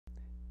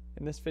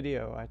In this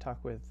video, I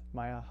talk with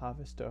Maija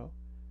Haavisto.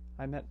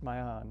 I met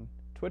Maija on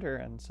Twitter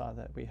and saw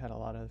that we had a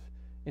lot of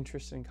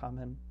interests in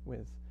common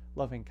with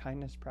loving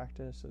kindness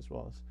practice, as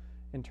well as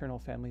internal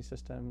family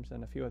systems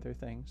and a few other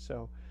things.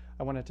 So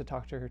I wanted to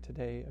talk to her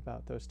today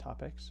about those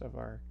topics of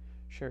our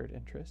shared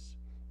interests.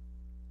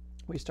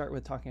 We start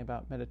with talking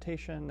about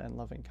meditation and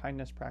loving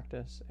kindness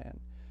practice and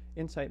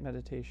insight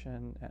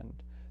meditation, and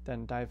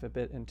then dive a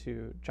bit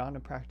into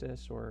jhana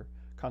practice or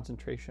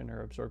concentration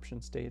or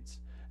absorption states.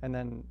 And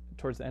then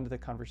towards the end of the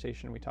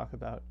conversation, we talk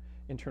about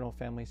internal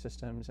family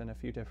systems and a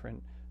few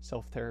different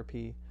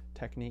self-therapy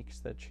techniques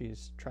that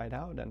she's tried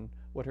out and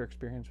what her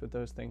experience with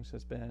those things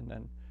has been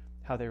and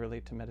how they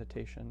relate to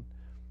meditation.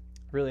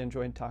 Really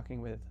enjoyed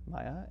talking with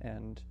Maija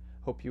and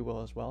hope you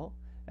will as well.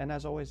 And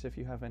as always, if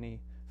you have any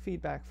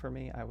feedback for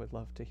me, I would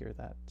love to hear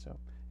that. So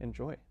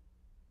enjoy.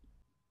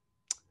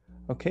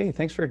 Okay,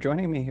 thanks for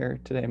joining me here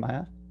today,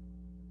 Maija.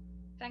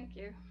 Thank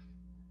you.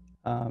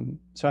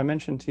 So I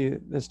mentioned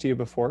this to you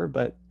before,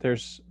 but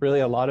there's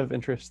really a lot of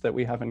interests that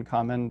we have in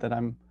common that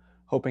I'm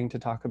hoping to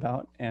talk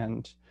about.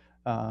 And,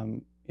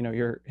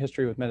 your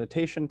history with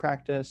meditation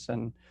practice,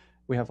 and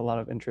we have a lot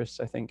of interests,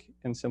 I think,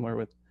 in similar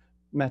with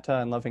metta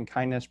and loving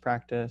kindness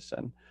practice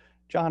and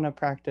jhana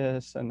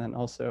practice, and then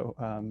also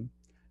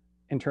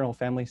internal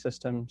family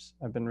systems.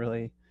 I've been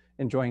really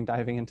enjoying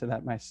diving into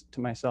that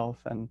myself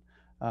and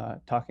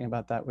talking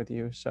about that with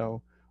you.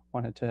 So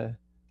wanted to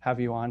have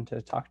you on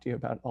to talk to you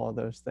about all of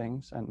those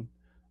things, and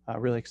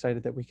really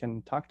excited that we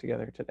can talk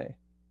together today.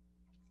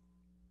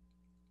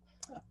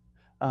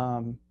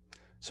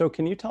 So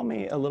can you tell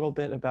me a little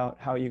bit about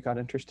how you got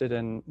interested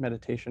in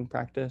meditation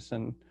practice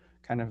and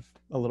kind of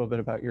a little bit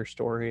about your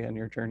story and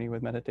your journey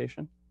with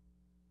meditation?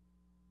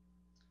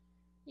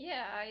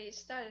 Yeah, I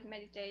started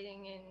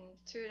meditating in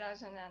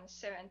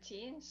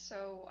 2017,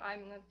 so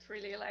I'm not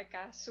really like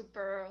a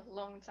super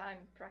long time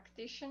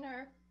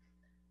practitioner.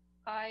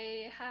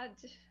 I had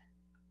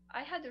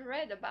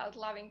read about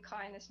loving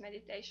kindness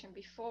meditation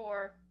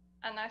before,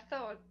 and I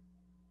thought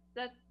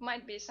that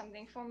might be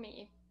something for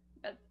me,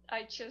 but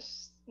I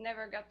just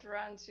never got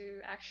around to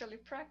actually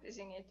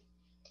practicing it.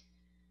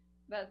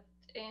 But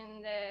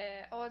in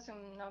the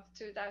autumn of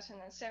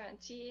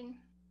 2017,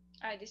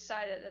 I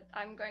decided that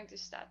I'm going to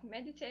start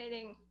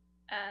meditating,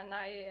 and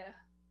I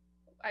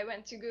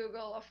went to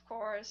Google, of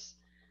course,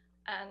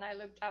 and I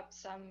looked up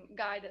some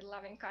guided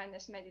loving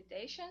kindness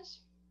meditations,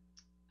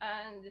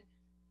 and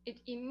it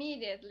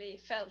immediately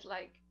felt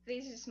like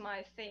this is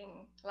my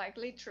thing. Like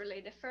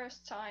literally the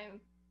first time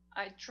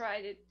I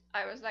tried it,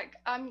 I was like,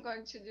 I'm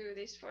going to do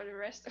this for the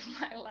rest of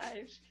my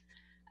life.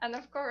 And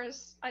of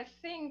course, I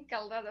think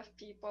a lot of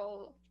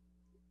people,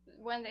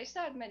 when they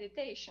start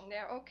meditation,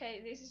 they're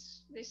okay,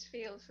 this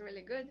feels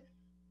really good,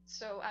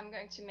 so I'm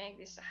going to make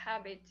this a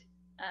habit,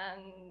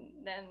 and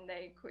then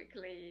they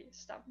quickly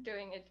stop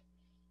doing it.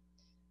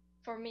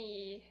 For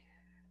me,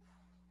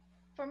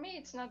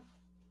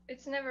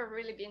 it's never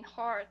really been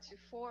hard to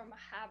form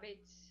a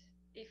habit.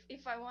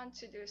 If I want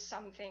to do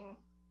something,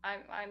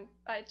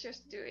 I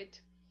just do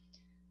it.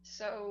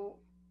 So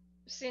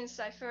since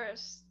I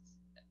first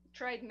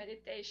tried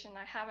meditation,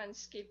 I haven't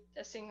skipped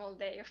a single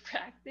day of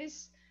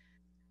practice,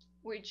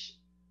 which,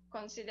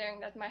 considering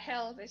that my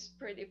health is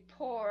pretty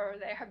poor,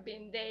 there have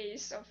been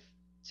days of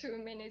 2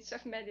 minutes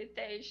of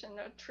meditation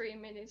or 3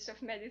 minutes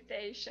of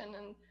meditation,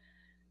 and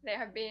there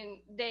have been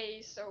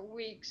days or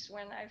weeks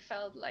when I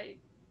felt like,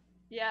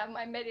 yeah,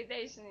 my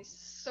meditation is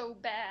so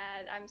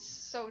bad, I'm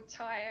so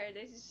tired,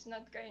 this is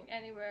not going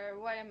anywhere,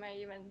 why am I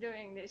even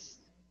doing this?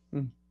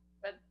 Mm.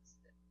 But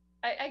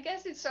I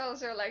guess it's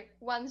also like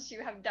once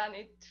you have done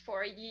it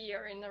for a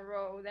year in a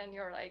row, then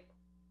you're like,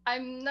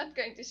 I'm not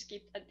going to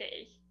skip a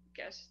day,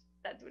 because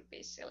that would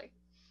be silly.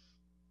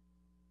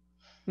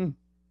 Mm.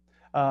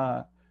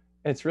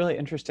 It's really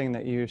interesting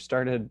that you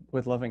started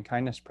with loving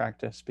kindness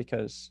practice,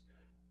 because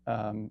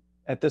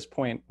at this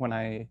point, when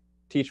I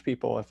teach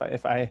people,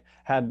 if I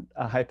had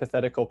a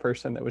hypothetical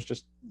person that was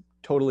just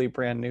totally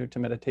brand new to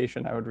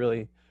meditation, I would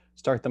really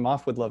start them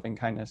off with loving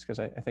kindness, because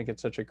I think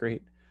it's such a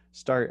great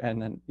start. And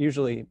then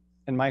usually,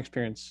 in my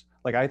experience,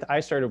 like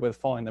I started with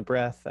following the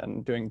breath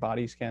and doing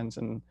body scans,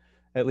 and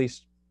at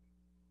least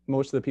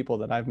most of the people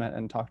that I've met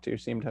and talked to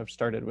seem to have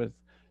started with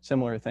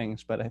similar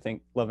things. But I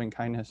think loving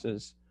kindness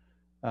is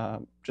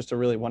just a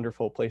really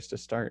wonderful place to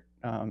start.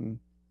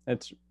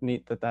 It's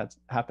neat that that's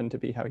happened to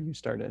be how you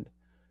started.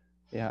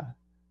 Yeah.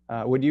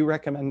 Would you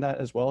recommend that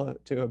as well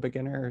to a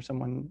beginner or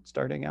someone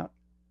starting out?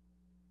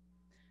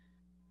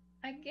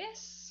 I guess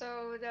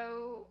so,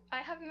 though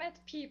I have met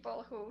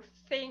people who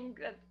think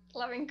that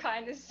loving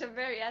kindness is a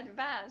very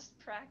advanced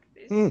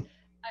practice. Mm.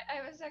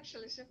 I was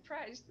actually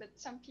surprised that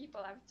some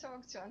people I've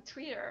talked to on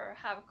Twitter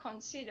have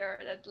considered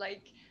that,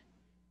 like,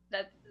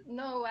 that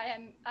no,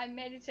 I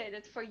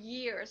meditated for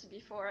years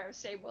before I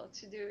was able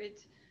to do it,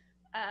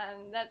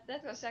 and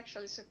that was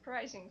actually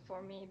surprising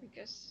for me,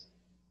 because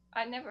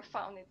I never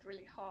found it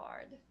really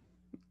hard.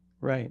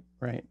 Right,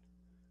 right.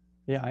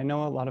 Yeah, I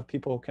know a lot of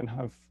people can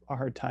have a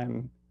hard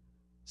time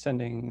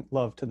sending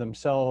love to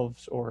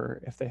themselves,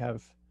 or if they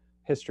have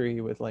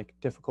history with like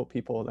difficult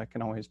people, that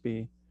can always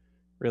be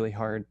really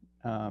hard.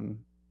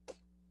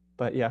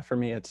 But yeah, for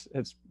me, it's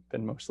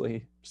been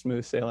mostly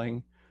smooth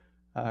sailing.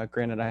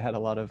 Granted, I had a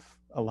lot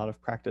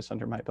of practice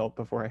under my belt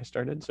before I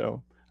started,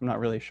 so I'm not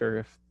really sure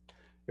if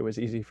it was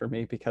easy for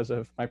me because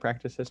of my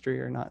practice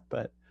history or not.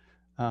 But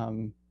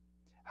um,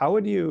 how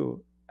would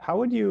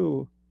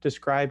you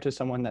describe to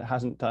someone that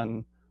hasn't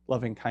done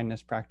loving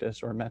kindness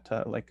practice or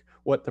metta, like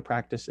what the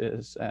practice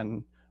is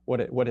and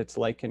what it's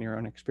like in your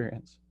own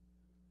experience?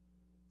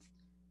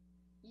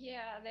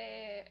 Yeah,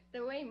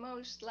 the way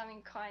most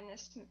loving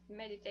kindness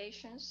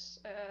meditations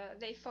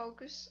they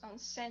focus on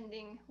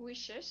sending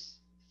wishes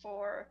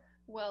for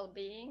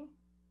well-being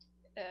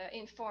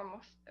in form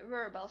of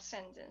verbal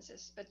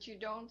sentences, but you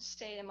don't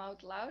say them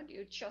out loud,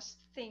 you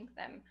just think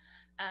them.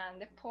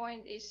 And the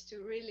point is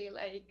to really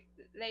like,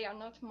 they are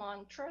not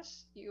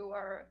mantras, you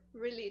are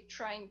really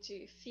trying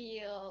to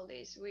feel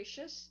these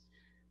wishes,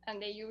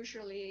 and they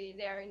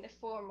are in the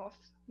form of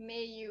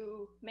may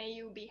you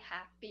be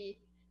happy,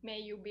 may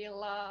you be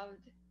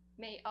loved,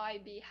 may I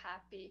be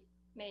happy,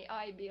 may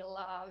I be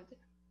loved.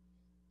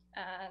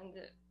 And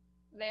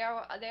there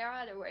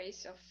are other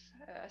ways of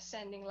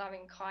sending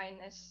loving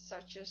kindness,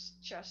 such as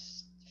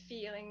just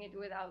feeling it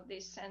without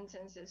these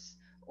sentences,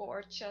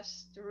 or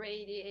just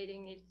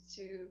radiating it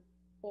to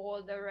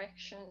all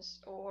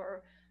directions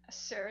or a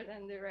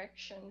certain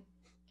direction.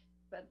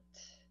 But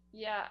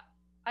yeah,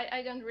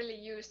 I don't really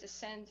use the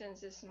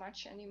sentences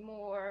much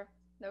anymore,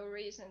 though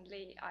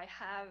recently I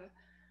have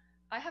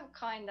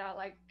kind of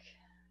like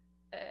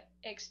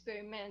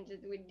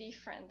experimented with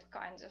different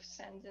kinds of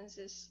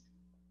sentences.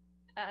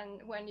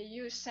 And when you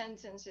use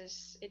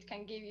sentences, it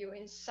can give you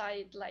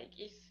insight, like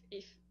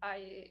if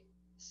I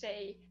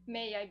say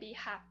may I be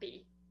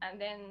happy and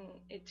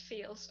then it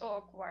feels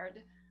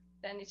awkward,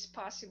 then it's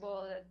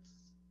possible that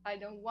I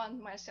don't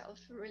want myself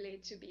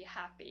really to be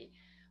happy.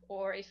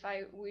 Or if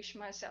I wish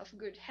myself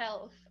good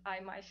health,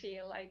 I may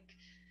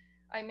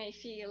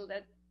feel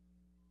that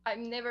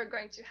I'm never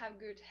going to have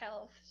good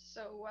health,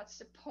 so what's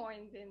the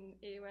point in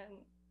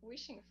even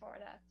wishing for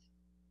that?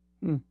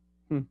 Hmm.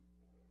 Hmm.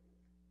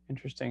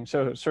 Interesting.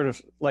 So sort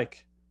of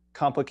like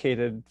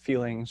complicated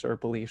feelings or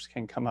beliefs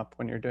can come up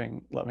when you're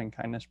doing loving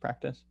kindness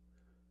practice.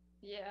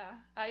 Yeah,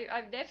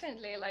 I've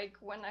definitely, like,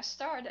 when I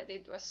started,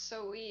 it was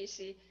so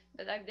easy,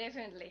 but I've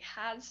definitely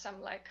had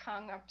some like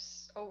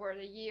hang-ups over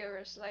the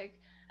years. Like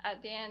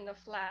at the end of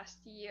last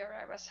year,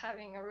 I was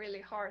having a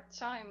really hard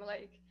time.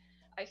 Like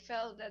I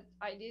felt that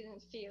I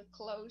didn't feel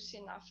close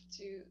enough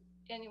to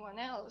anyone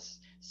else,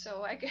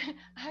 so I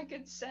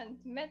could send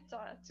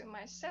metta to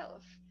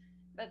myself,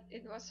 but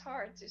it was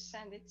hard to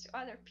send it to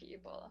other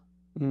people.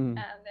 Mm.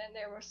 And then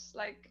there was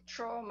like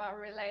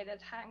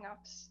trauma-related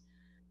hang-ups,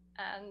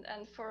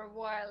 and for a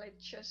while it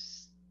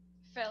just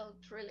felt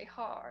really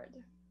hard.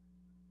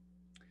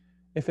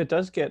 If it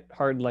does get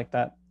hard like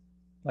that,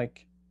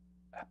 like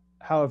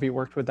how have you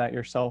worked with that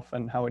yourself,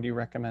 and how would you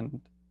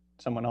recommend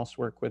someone else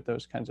work with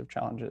those kinds of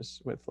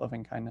challenges with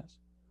loving kindness?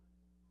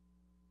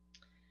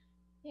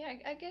 Yeah,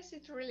 I guess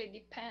it really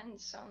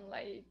depends on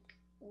like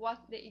what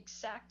the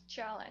exact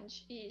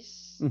challenge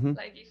is. Mm-hmm.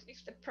 Like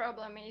if the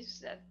problem is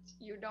that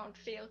you don't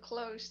feel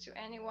close to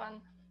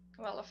anyone,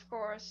 well, of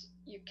course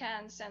you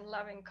can send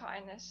loving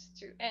kindness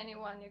to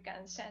anyone. You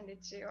can send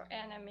it to your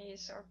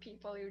enemies or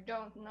people you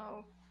don't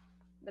know,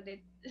 but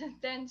it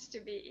tends to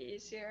be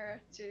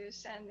easier to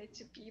send it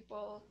to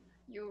people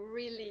you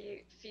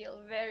really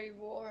feel very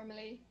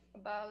warmly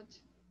about.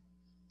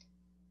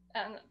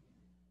 And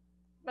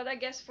but I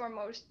guess for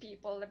most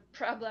people the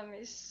problem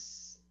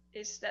is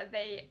that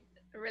they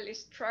really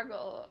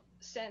struggle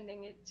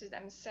sending it to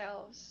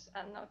themselves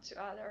and not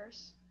to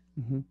others.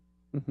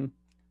 Mm-hmm. Mm-hmm.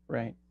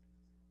 Right.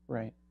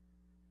 Right.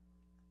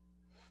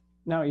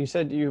 Now, you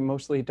said you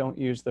mostly don't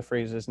use the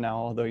phrases now,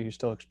 although you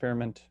still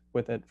experiment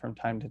with it from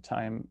time to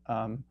time.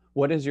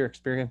 What is your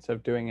experience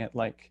of doing it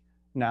like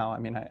now? I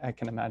mean, I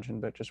can imagine,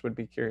 but just would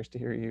be curious to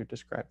hear you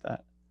describe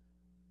that.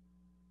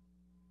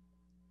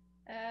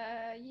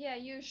 Yeah,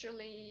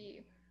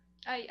 usually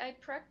I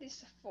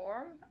practice a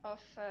form of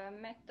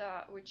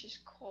metta which is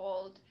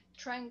called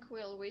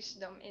tranquil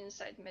wisdom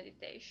insight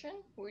meditation,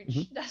 Mm-hmm.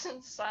 which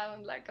doesn't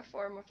sound like a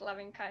form of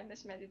loving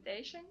kindness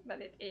meditation,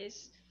 but it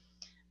is.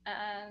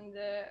 And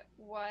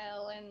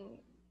while in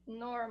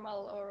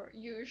normal or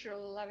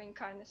usual loving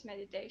kindness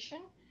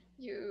meditation,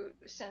 you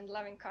send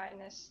loving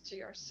kindness to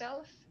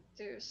yourself,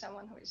 to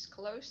someone who is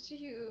close to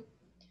you,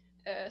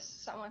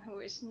 someone who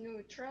is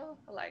neutral,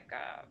 like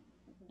a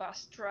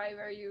bus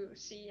driver you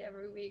see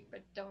every week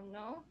but don't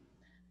know,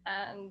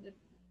 and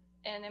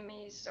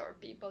enemies or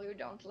people you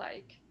don't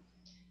like.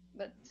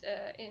 But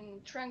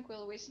in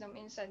tranquil wisdom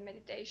inside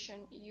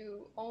meditation,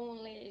 you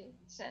only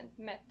send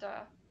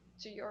metta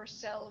to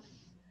yourself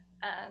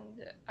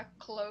and a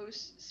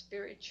close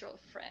spiritual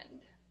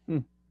friend.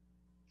 Mm.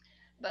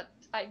 But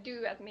I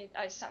do admit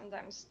I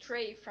sometimes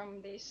stray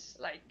from this.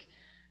 Like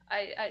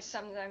I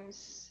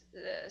sometimes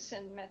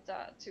send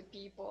metta to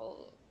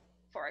people,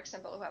 for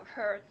example, who have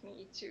hurt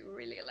me, to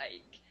really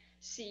like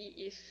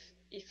see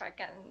if I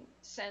can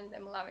send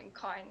them loving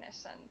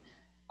kindness. And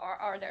or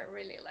are there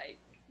really like,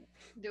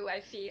 do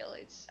I feel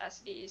it's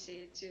as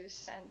easy to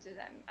send to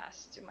them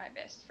as to my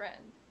best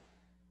friend?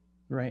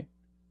 Right.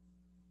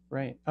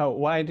 Right. Oh,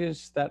 why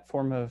does that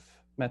form of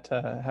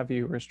metta have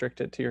you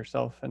restrict it to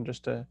yourself and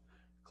just a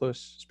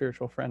close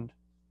spiritual friend?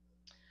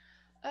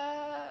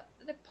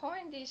 The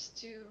point is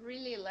to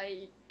really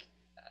like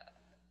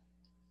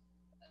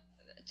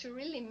to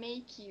really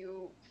make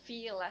you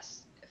feel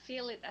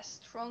it as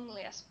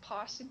strongly as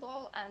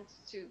possible, and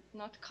to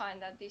not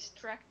kind of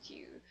distract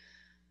you.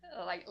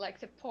 Like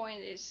the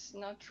point is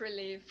not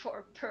really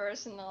for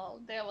personal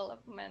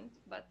development,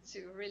 but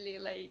to really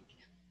like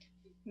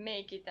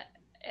make it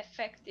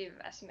effective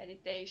as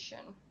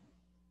meditation.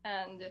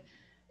 And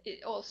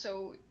it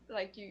also,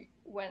 like, you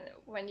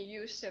when you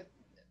use a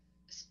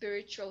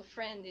spiritual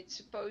friend, it's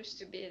supposed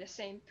to be the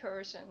same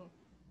person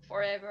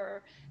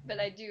forever. But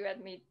I do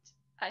admit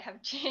I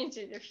have changed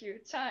it a few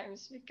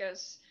times,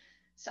 because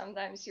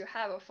sometimes you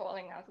have a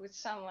falling out with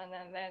someone,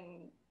 and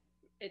then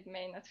it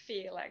may not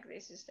feel like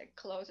this is the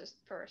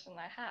closest person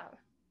I have.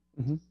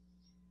 Mm-hmm.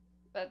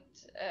 But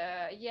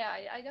yeah,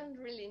 I don't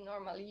really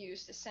normally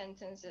use the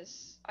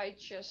sentences. I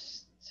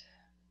just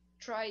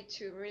try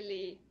to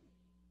really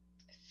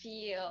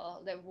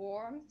feel the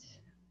warmth.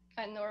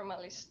 I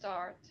normally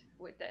start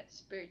with a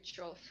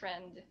spiritual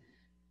friend,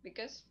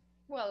 because,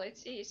 well,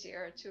 it's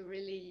easier to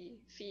really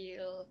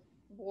feel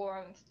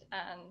warmth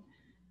and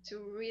to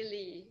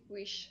really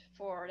wish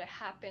for the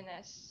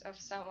happiness of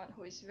someone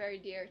who is very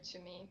dear to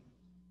me.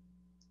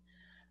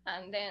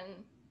 And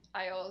then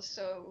I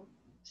also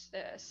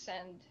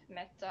send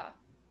metta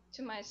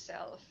to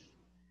myself.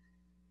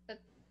 But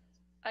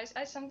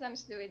I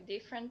sometimes do it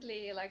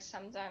differently. Like,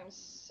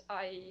 sometimes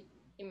I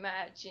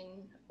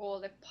imagine all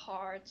the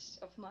parts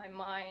of my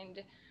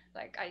mind.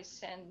 Like, I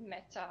send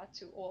metta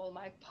to all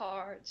my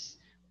parts,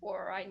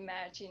 or I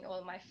imagine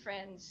all my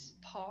friends'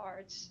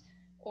 parts,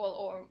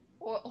 or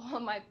all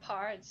my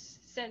parts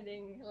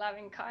sending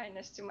loving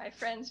kindness to my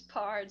friends'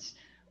 parts,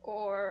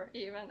 or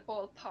even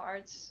all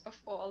parts of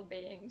all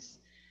beings.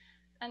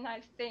 And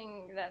I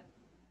think that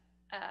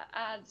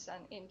adds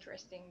an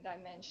interesting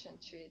dimension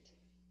to it.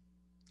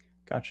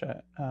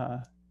 Gotcha.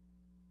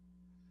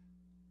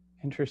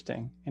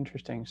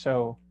 Interesting.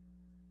 So,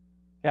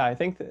 yeah, I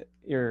think that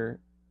you're,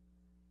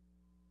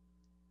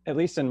 at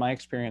least in my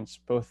experience,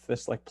 both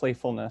this like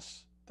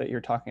playfulness that you're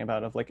talking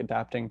about of like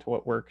adapting to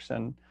what works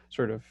and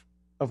sort of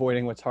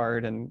avoiding what's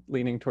hard and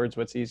leaning towards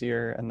what's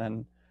easier, and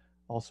then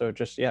also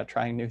just, yeah,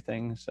 trying new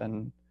things,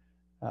 and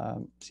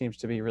seems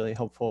to be really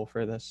helpful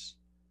for this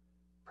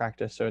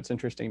practice. So it's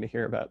interesting to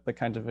hear about the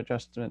kinds of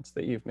adjustments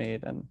that you've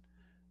made. And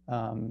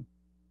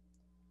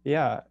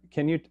yeah,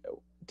 can you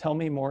tell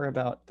me more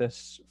about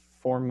this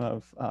form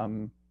of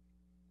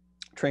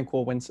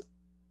tranquil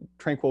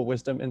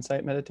wisdom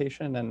insight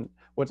meditation, and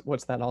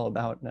what's that all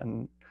about,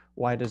 and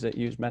why does it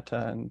use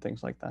metta and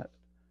things like that?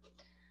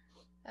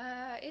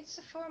 It's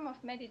a form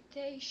of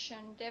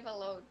meditation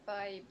developed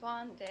by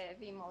Bande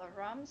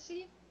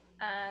Vimal-Ramsey,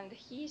 and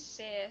he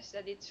says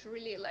that it's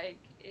really like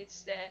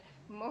it's the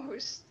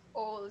most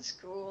old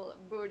school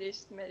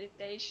Buddhist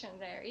meditation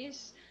there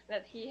is,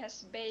 that he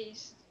has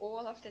based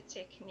all of the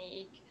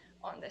technique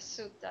on the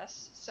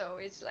suttas. So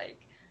it's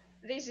like,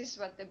 this is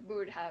what the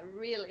Buddha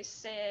really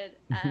said,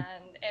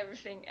 and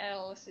everything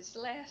else is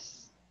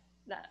less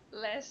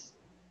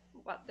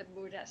what the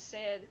Buddha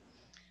said.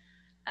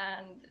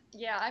 And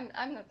yeah,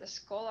 I'm not a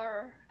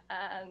scholar,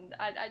 and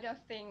I don't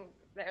think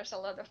there's a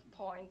lot of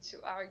point to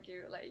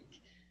argue like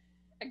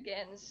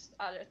against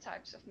other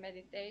types of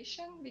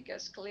meditation,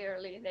 because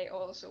clearly they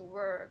also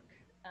work.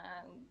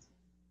 And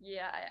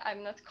yeah,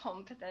 I'm not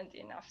competent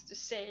enough to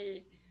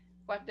say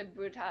what the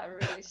Buddha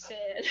really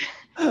said.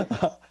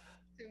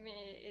 To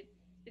me,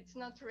 it's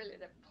not really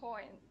the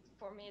point.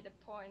 For me, the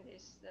point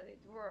is that it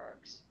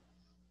works.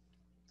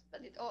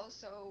 But it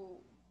also,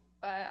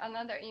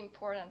 another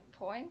important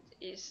point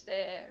is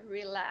the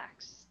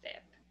relax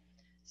step.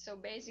 So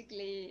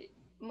basically,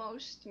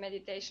 most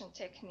meditation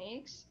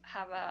techniques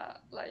have a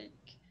like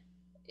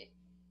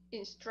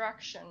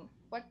instruction.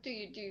 What do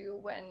you do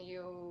when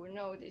you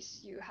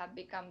notice you have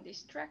become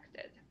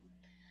distracted?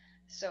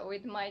 So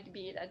it might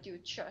be that you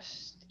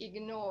just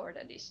ignore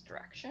the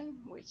distraction,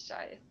 which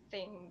I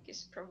think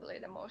is probably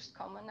the most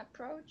common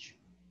approach.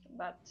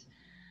 But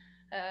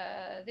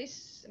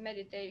this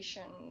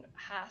meditation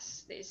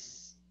has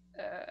this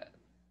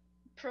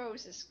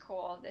process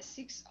called the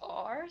 6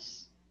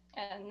 R's,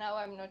 and now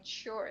I'm not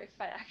sure if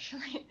I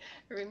actually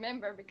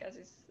remember, because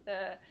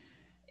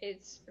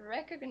it's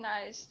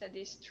recognize the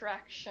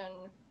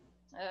distraction,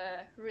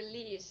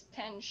 release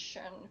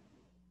tension,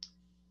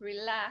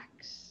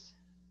 relax,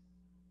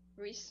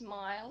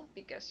 re-smile,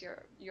 because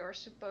you're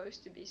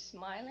supposed to be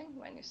smiling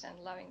when you send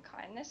loving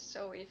kindness.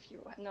 So if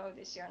you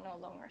notice you're no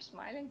longer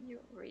smiling, you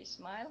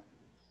re-smile,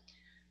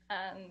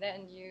 and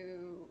then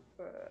you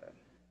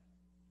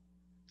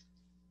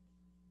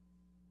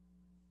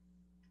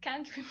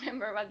can't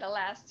remember what the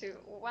last two.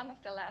 One of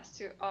the last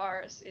two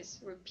R's is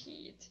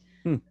repeat,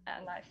 and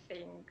I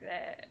think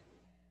the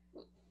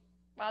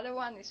other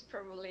one is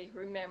probably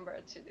remember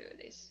to do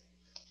this.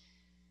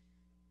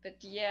 but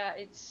yeah,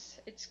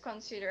 it's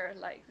considered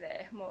like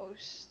the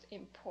most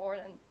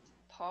important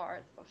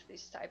part of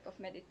this type of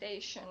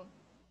meditation,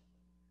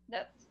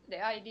 that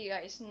the idea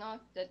is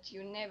not that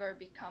you never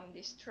become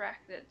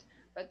distracted,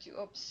 but you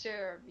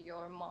observe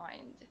your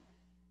mind.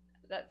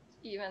 That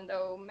even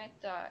though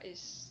metta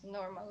is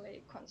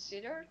normally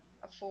considered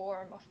a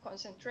form of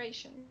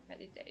concentration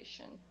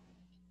meditation,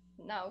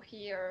 now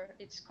here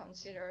it's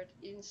considered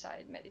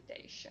insight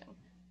meditation.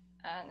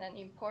 And an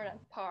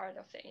important part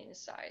of the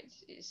insight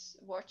is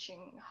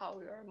watching how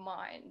your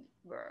mind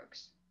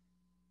works.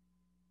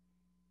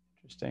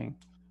 Interesting.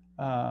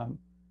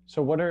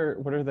 So what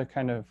are the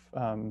kind of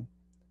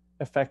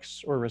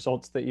effects or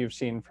results that you've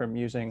seen from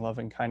using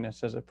loving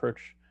kindness as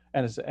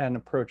an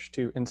approach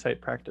to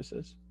insight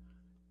practices?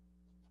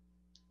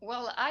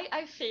 Well,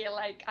 I feel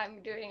like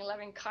I'm doing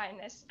loving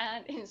kindness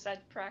and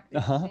insight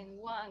practices in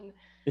one.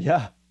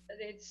 Yeah. But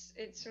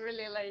it's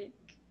really like,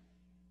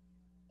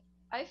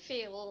 I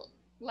feel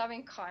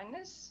loving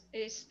kindness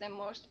is the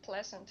most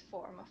pleasant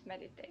form of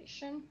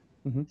meditation.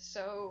 Mm-hmm.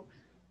 So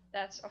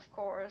that's, of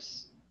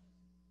course,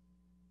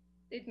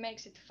 it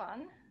makes it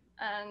fun,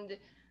 and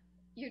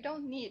you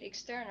don't need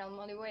external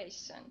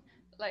motivation.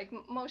 Like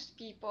most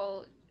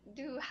people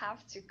do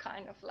have to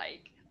kind of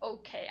like,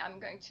 okay, I'm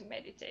going to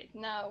meditate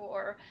now,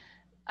 or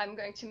I'm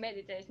going to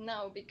meditate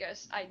now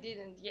because I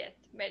didn't yet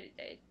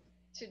meditate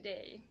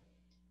today.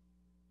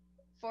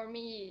 For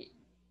me,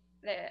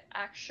 the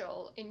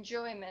actual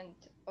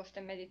enjoyment of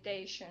the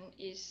meditation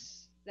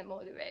is the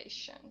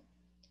motivation.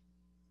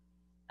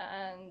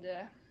 And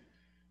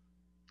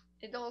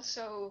it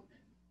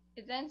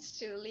tends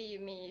to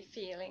leave me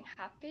feeling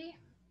happy,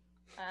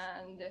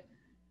 and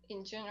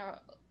in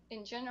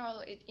general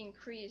it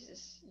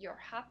increases your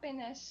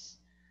happiness.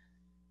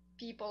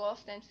 People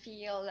often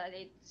feel that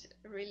it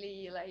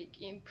really like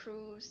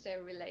improves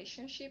their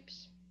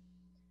relationships,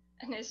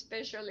 and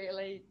especially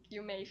like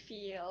you may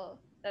feel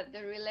that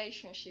the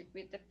relationship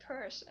with the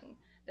person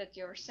that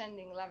you're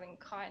sending loving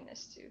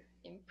kindness to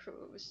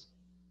improves.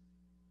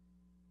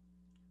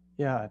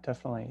 Yeah,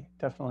 definitely.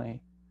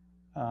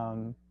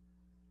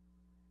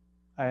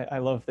 I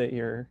love that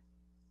you're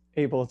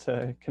able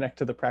to connect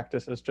to the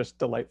practice as just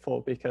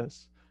delightful,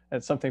 because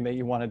it's something that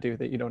you want to do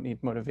that you don't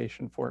need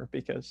motivation for,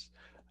 because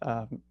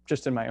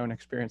just in my own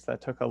experience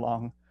that took a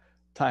long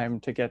time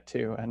to get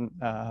to, and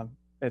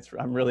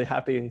I'm really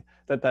happy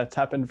that that's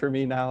happened for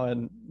me now,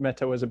 and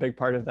metta was a big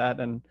part of that,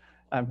 and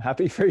I'm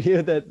happy for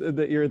you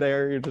that you're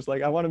there. You're just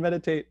like, I want to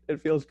meditate, it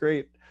feels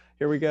great,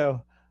 here we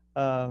go.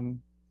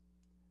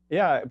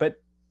 Yeah, but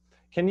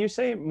can you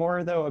say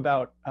more though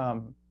about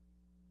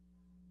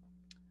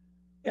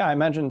yeah, I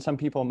imagine some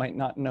people might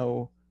not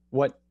know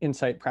what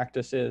insight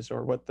practice is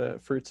or what the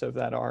fruits of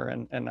that are.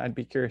 And I'd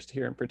be curious to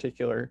hear in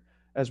particular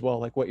as well,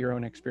 like what your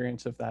own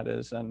experience of that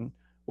is and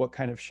what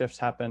kind of shifts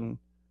happen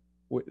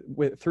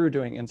through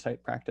doing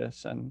insight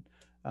practice. And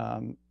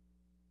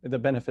the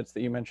benefits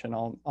that you mentioned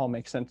all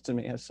make sense to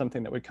me as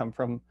something that would come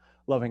from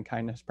loving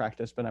kindness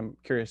practice, but I'm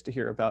curious to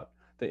hear about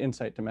the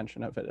insight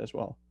dimension of it as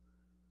well.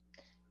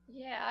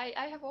 Yeah,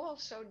 I have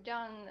also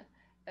done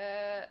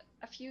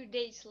a few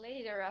days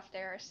later,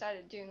 after I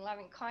started doing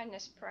loving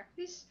kindness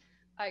practice,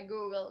 I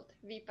googled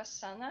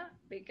vipassana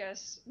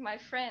because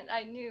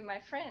I knew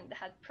my friend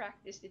had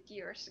practiced it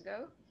years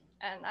ago,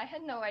 and I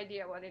had no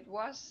idea what it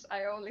was.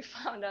 I only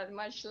found out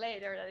much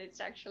later that it's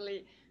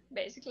actually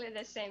basically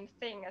the same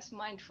thing as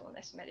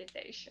mindfulness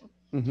meditation.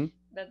 Mm-hmm.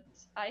 But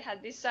I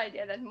had this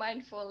idea that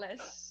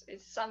mindfulness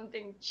is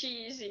something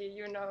cheesy,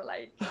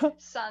 like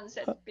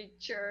sunset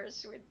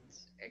pictures with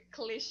a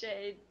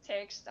cliche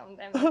text on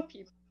them that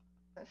people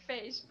on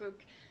Facebook.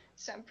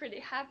 So I'm pretty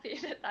happy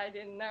that I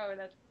didn't know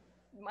that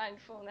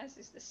mindfulness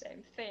is the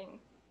same thing.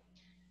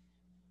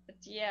 But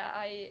yeah,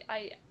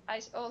 I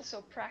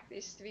also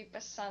practiced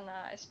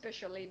vipassana,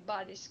 especially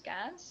body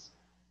scans,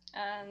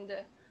 and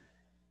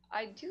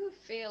I do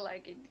feel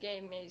like it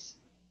gave me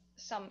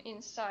some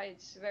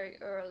insights very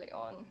early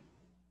on.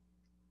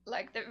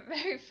 Like the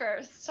very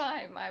first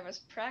time I was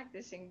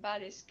practicing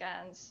body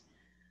scans,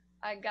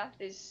 I got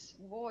this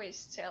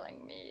voice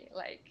telling me,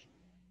 like,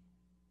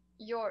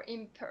 you're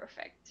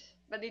imperfect.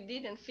 But it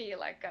didn't feel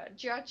like a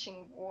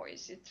judging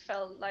voice. It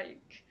felt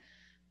like,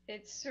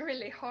 it's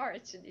really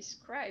hard to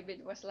describe.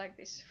 It was like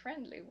this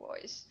friendly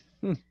voice.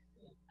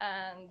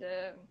 And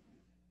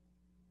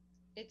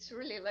it's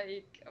really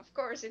like, of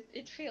course,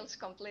 it feels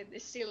completely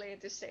silly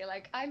to say,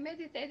 like, I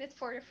meditated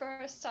for the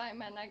first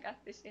time and I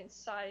got this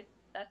insight.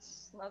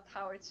 That's not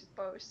how it's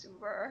supposed to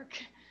work.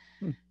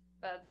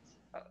 But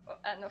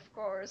and of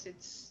course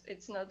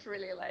it's not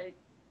really like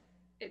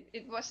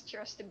it was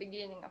just the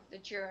beginning of the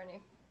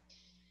journey.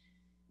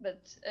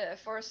 But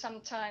for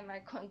some time I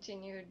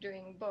continued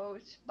doing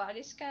both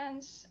body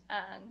scans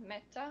and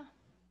metta.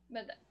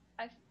 But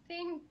I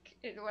think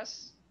it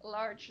was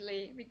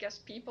largely because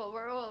people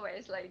were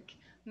always like,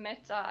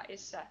 metta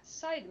is a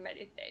side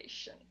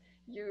meditation.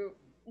 You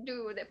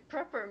do the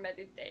proper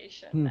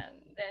meditation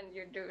and then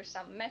you do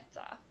some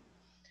metta.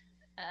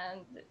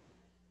 And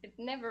it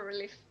never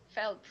really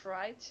felt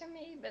right to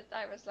me, but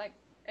I was like,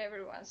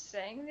 everyone's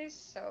saying this,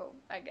 so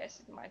I guess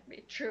it might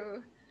be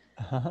true.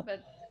 Uh-huh.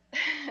 But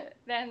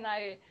then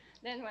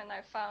when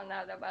I found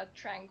out about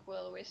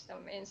tranquil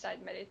wisdom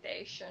insight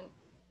meditation,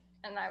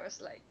 and I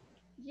was like,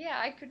 yeah,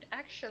 I could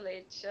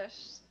actually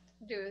just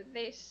do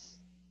this.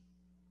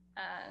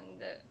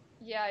 And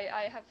yeah,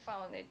 I have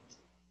found it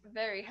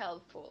very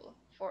helpful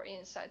for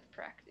insight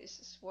practice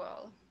as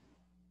well.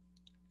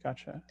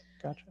 Gotcha.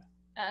 Gotcha.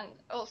 And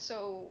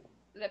also,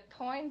 the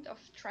point of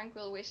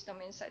tranquil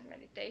wisdom insight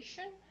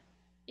meditation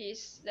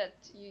is that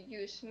you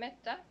use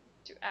metta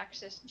to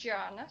access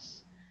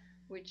jhanas,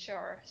 which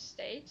are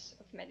states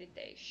of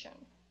meditation.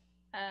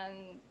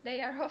 And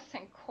they are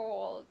often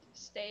called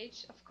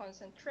states of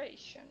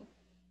concentration.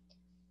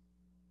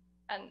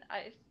 And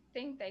I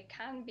think they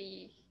can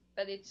be,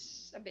 but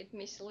it's a bit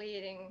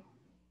misleading.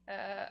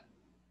 Uh,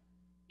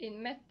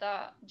 in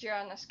metta,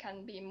 jhanas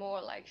can be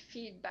more like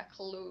feedback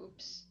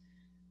loops,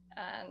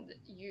 and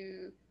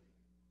you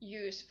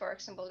use, for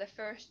example, the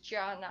first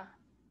jhana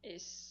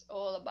is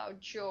all about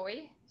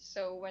joy.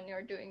 So when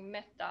you're doing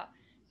metta,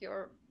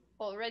 you're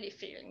already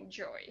feeling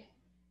joy,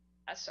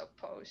 as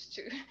opposed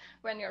to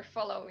when you're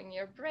following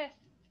your breath.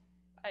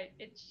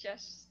 It's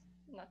just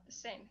not the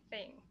same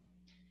thing.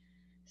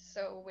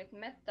 So with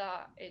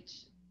metta,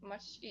 it's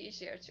much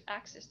easier to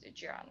access the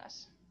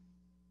jhanas.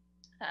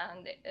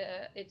 And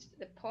it's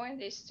the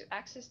point is to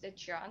access the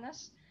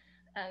jhanas,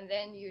 and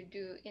then you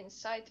do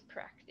insight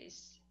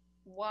practice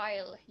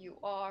while you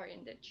are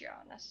in the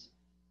jhanas.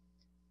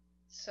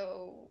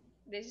 So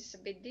this is a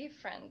bit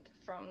different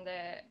from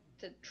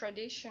the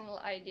traditional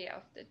idea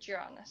of the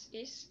jhanas,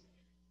 is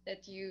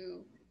that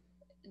you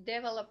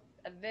develop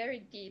a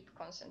very deep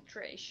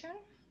concentration,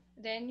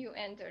 then you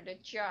enter the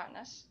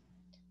jhanas.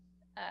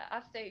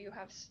 After you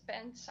have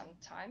spent some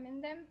time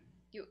in them,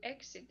 you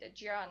exit the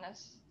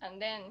jhanas,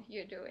 and then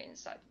you do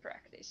insight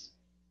practice.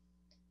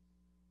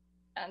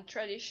 And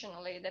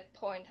traditionally, the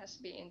point has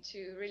been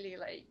to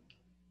really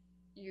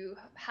you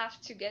have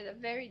to get a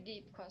very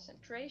deep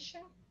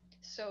concentration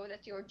so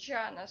that your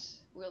jhanas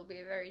will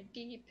be very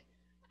deep,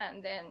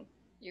 and then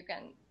you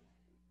can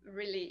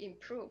really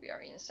improve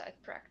your insight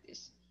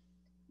practice.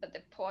 But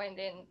the point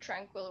in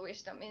tranquil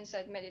wisdom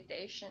insight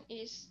meditation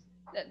is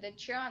that the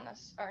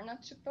jhanas are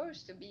not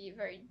supposed to be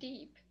very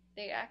deep.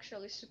 They're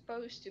actually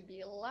supposed to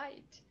be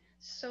light,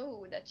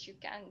 so that you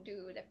can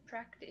do the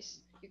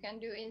practice. You can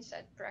do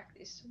insight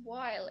practice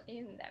while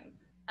in them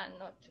and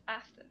not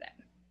after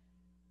them.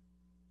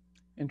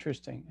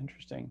 Interesting.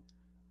 Interesting.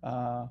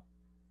 Uh,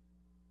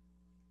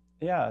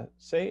 yeah.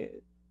 Say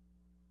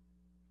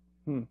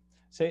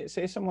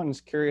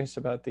someone's curious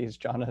about these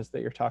jhanas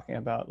that you're talking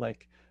about.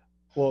 Like,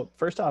 well,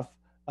 first off,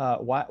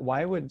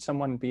 why would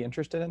someone be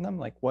interested in them?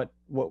 Like, what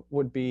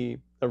would be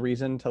the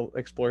reason to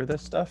explore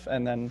this stuff?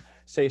 And then,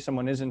 say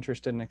someone is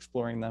interested in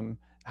exploring them,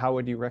 how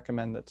would you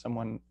recommend that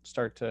someone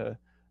start to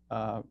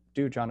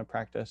do jhana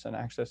practice and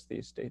access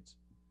these states?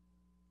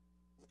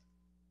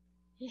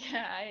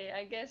 Yeah,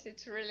 I guess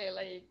it's really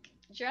like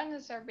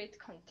jhanas are a bit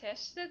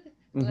contested.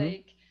 Mm-hmm.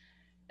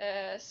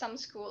 Like some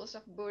schools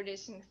of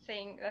Buddhism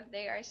think that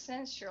they are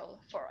essential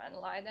for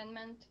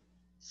enlightenment.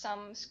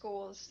 Some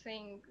schools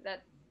think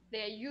that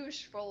they are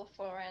useful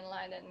for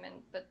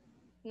enlightenment, but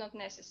not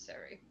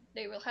necessary.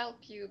 They will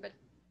help you, but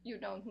you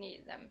don't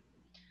need them.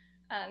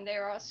 And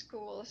there are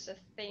schools that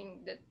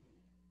think that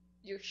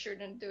you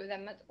shouldn't do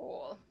them at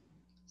all.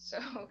 So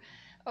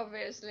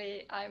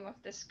obviously, I'm of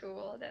the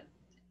school that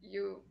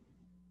you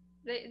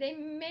they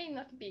may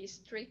not be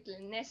strictly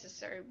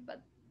necessary, but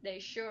they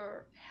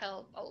sure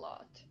help a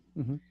lot.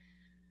 Mm-hmm.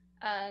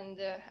 And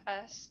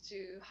as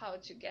to how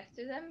to get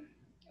to them,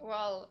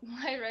 well,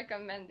 my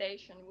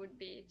recommendation would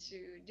be to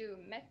do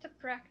metta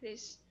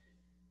practice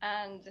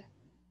and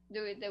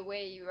do it the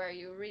way where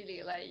you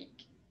really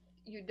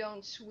you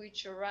don't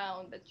switch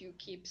around, but you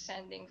keep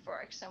sending,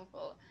 for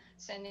example,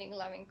 sending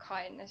loving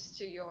kindness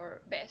to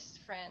your best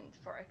friend,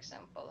 for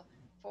example,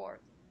 for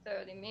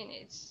 30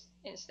 minutes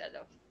instead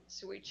of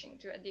switching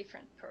to a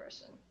different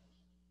person.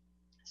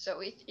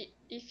 So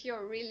if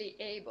you're really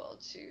able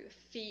to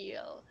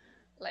feel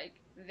like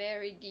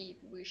very deep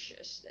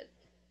wishes that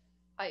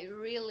I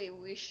really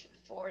wish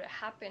for the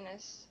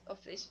happiness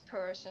of this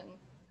person,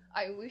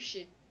 I wish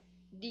it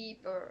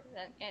deeper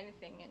than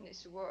anything in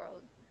this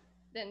world,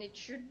 then it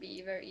should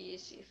be very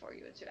easy for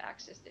you to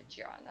access the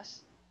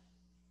jhanas,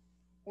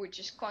 which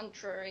is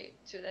contrary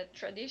to the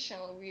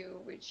traditional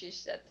view, which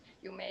is that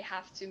you may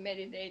have to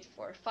meditate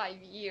for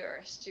 5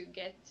 years to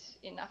get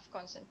enough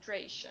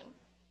concentration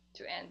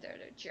to enter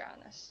the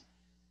jhanas.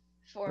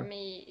 For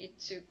me, it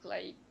took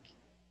like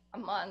a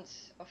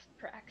month of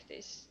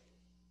practice,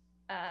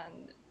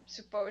 and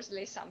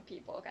supposedly some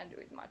people can do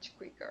it much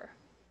quicker.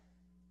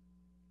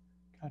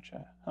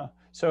 Gotcha. Huh.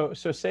 So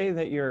say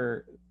that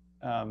you're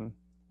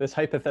this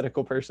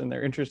hypothetical person.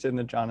 They're interested in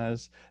the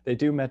jhanas. They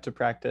do metta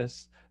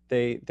practice.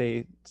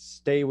 They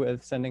stay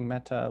with sending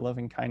metta,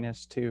 loving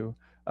kindness to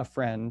a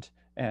friend,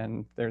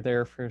 and they're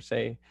there for,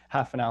 say,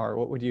 half an hour.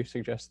 What would you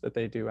suggest that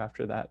they do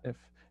after that if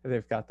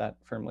they've got that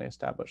firmly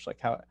established?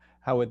 Like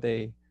how would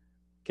they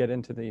get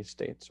into these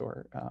states?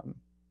 Or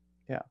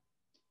yeah.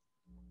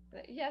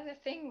 Yeah, the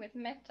thing with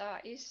metta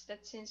is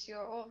that since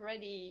you're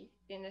already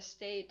in a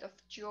state of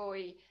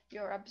joy,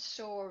 you're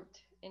absorbed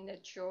in the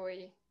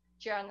joy.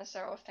 Jhanas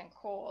are often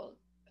called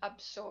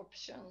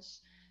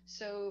absorptions.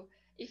 So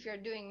if you're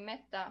doing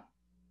metta,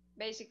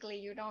 basically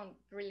you don't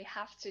really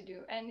have to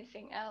do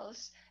anything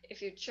else.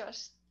 If you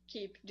just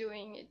keep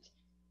doing it,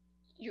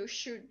 you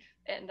should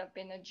end up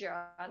in a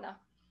jhana,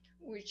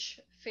 which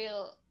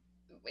feel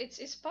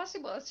it's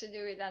possible to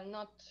do it and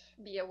not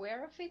be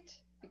aware of it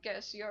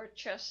because you're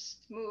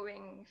just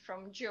moving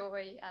from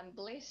joy and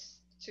bliss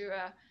to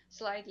a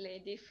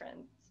slightly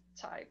different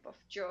type of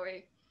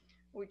joy,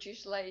 which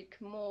is like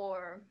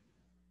more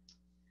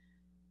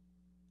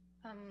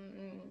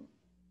um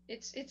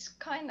it's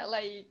kind of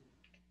like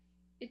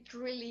it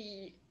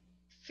really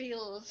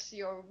fills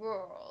your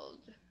world.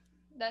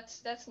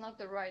 That's not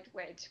the right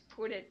way to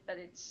put it, but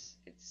it's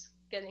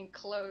getting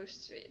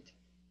close to it.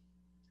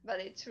 But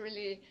it's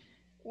really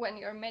when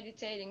you're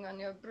meditating on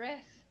your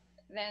breath,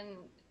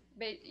 then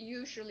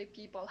usually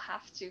people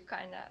have to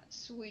kind of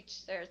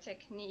switch their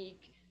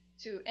technique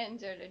to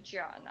enter the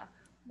jhana.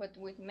 But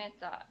with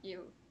metta,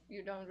 you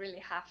don't really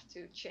have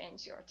to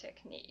change your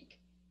technique.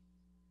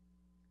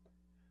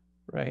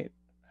 Right.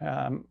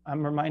 I'm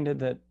reminded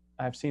that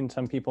I've seen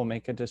some people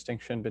make a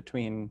distinction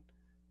between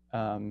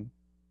um,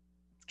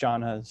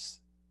 jhanas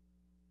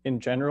in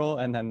general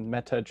and then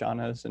metta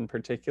jhanas in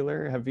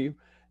particular. Have you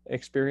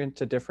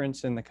experienced a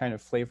difference in the kind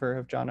of flavor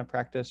of jhana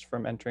practice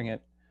from entering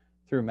it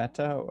through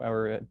metta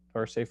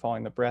or say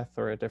following the breath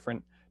or a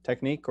different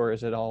technique, or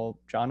is it all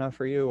jhana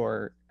for you,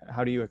 or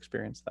how do you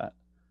experience that?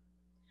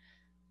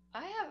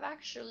 I have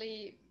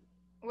actually,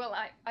 well,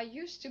 I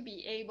used to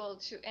be able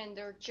to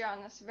enter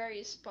jhanas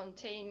very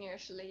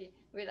spontaneously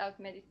without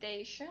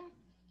meditation,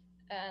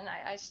 and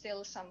I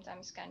still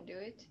sometimes can do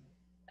it.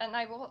 And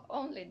I've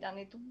only done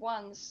it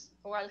once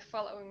while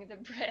following the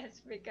breath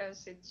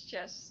because it's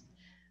just,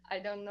 I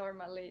don't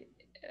normally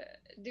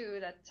do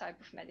that type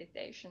of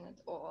meditation at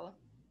all.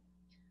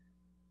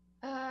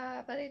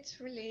 But it's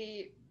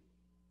really,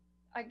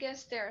 I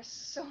guess there are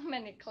so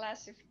many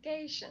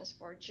classifications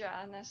for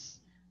jhanas,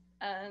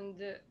 and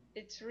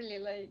it's really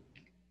like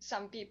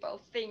some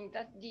people think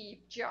that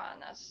deep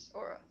jhanas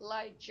or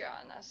light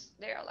jhanas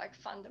they are like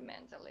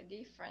fundamentally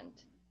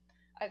different.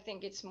 I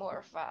think it's more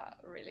of a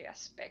really a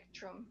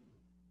spectrum,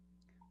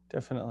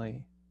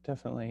 Definitely,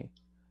 definitely.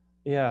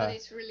 but Yeah.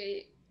 it's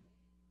really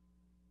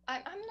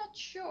I'm not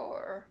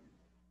sure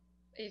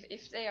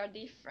if they are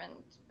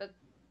different, but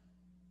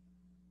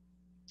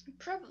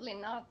probably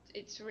not.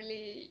 It's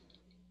really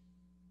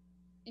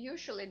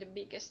usually the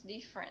biggest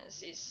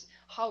difference is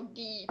how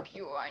deep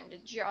you are in the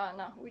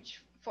jhana,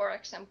 which, for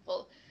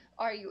example,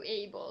 are you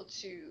able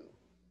to,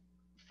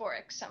 for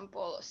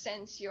example,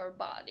 sense your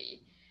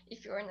body?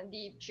 If you're in a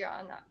deep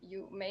jhana,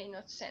 you may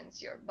not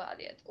sense your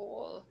body at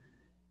all,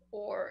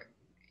 or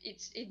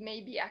it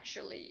may be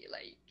actually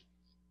like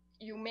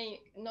you may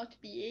not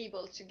be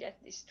able to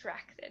get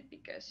distracted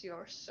because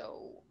you're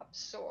so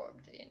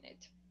absorbed in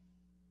it.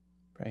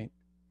 Right,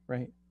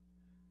 right.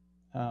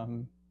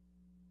 Um,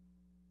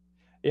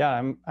 yeah,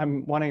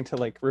 I'm wanting to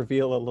like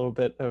reveal a little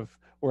bit of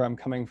where I'm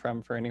coming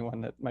from for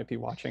anyone that might be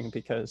watching,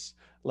 because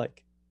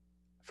like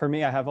for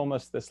me, I have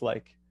almost this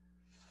like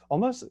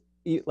almost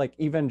like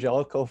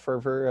evangelical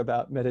fervor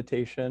about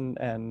meditation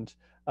and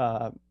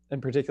in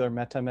particular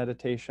metta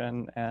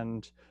meditation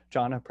and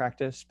jhana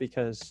practice,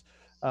 because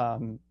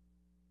um,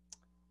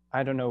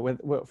 I don't know,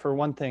 for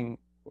one thing,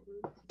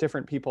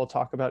 different people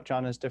talk about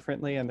jhanas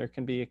differently, and there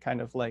can be a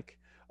kind of like,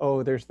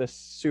 oh, there's this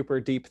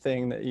super deep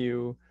thing that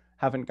you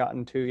haven't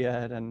gotten to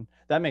yet, and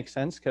that makes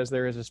sense because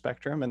there is a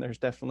spectrum and there's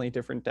definitely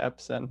different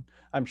depths, and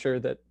I'm sure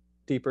that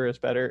deeper is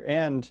better.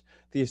 And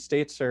these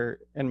states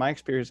are, in my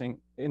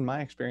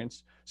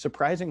experience,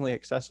 surprisingly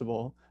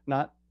accessible,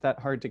 not that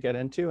hard to get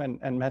into,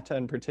 and metta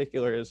in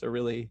particular is a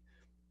really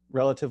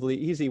relatively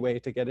easy way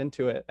to get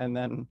into it. And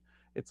then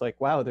it's like,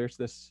 wow, there's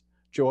this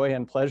joy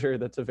and pleasure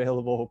that's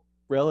available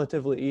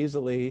relatively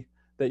easily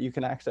that you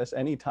can access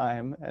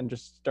anytime and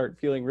just start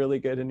feeling really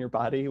good in your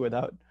body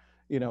without,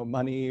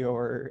 money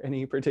or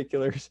any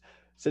particular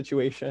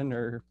situation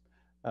or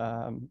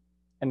um,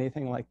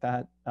 anything like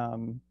that.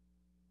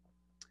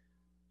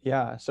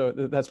 Yeah, so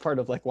that's part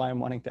of like why I'm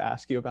wanting to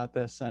ask you about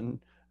this and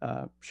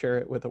share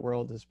it with the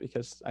world, is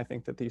because I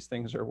think that these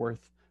things are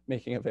worth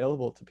making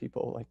available to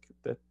people. Like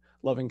that,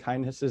 loving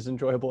kindness is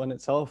enjoyable in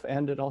itself,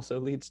 and it also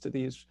leads to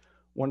these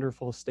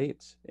wonderful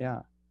states.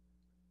 Yeah.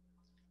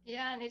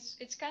 Yeah, and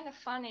it's kind of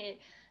funny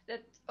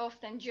that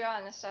often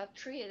jhanas are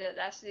treated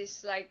as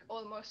this like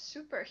almost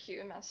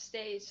superhuman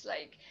states.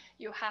 Like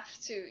you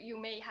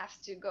may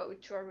have to go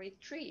to a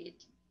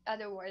retreat,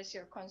 otherwise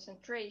your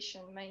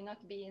concentration may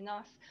not be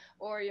enough,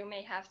 or you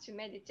may have to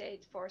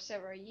meditate for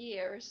several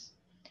years,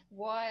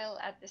 while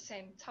at the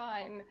same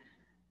time,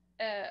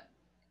 uh,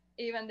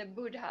 even the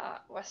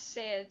Buddha was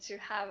said to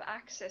have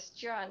accessed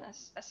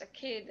jhanas as a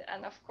kid,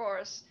 and of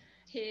course,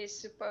 he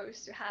is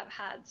supposed to have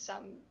had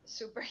some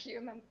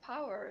superhuman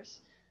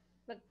powers.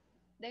 But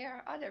there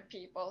are other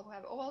people who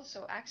have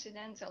also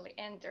accidentally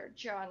entered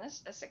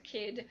jhanas as a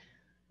kid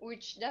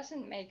which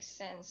doesn't make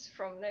sense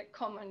from the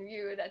common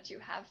view that you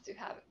have to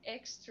have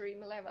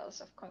extreme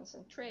levels of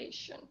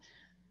concentration.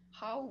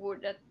 How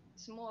would a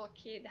small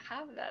kid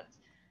have that?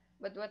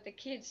 But what the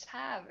kids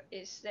have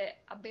is the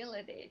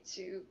ability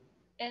to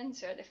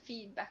enter the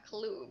feedback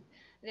loop.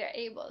 They're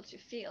able to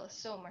feel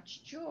so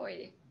much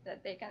joy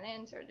that they can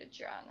enter the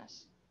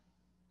jhanas.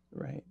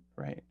 Right,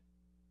 right.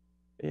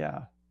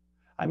 Yeah.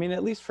 I mean,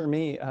 at least for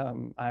me,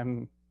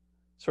 I'm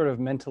sort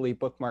of mentally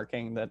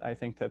bookmarking that I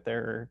think that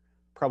there are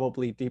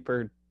probably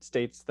deeper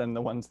states than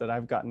the ones that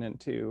I've gotten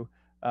into,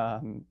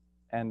 and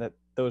that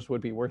those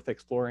would be worth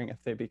exploring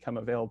if they become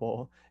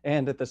available.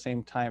 And at the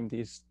same time,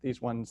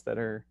 these ones that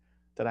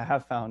I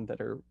have found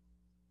that are,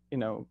 you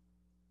know,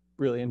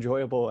 really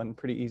enjoyable and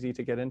pretty easy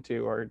to get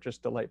into are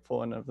just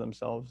delightful in of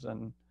themselves,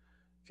 and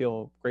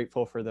feel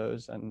grateful for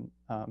those. And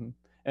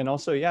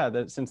also, yeah,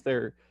 that since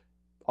they're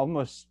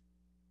almost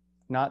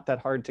not that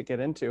hard to get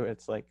into,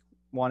 it's like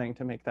wanting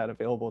to make that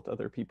available to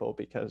other people,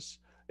 because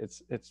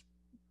it's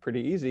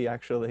pretty easy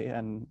actually,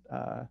 and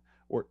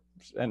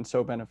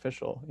so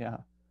beneficial. Yeah.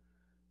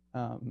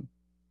 um,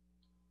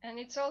 And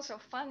it's also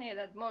funny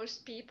that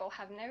most people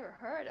have never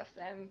heard of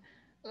them.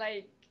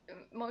 Like,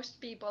 most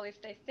people,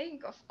 if they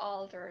think of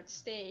altered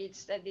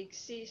states that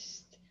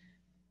exist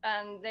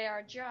and they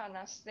are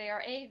jhanas, there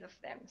are 8 of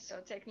them. So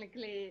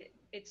technically,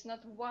 it's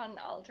not one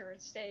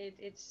altered state,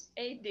 it's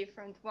 8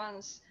 different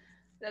ones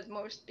that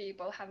most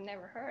people have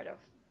never heard of.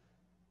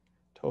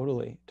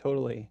 Totally,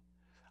 totally.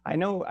 I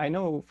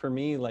know for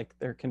me, like,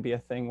 there can be a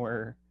thing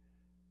where,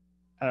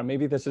 I don't know,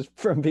 maybe this is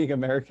from being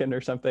American or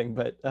something,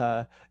 but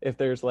if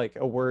there's like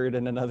a word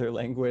in another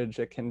language,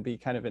 it can be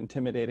kind of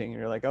intimidating.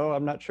 You're like, oh,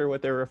 I'm not sure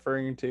what they're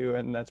referring to,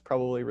 and that's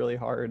probably really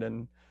hard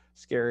and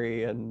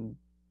scary and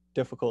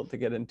difficult to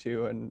get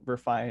into, and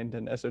refined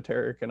and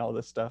esoteric and all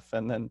this stuff.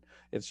 And then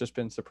it's just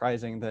been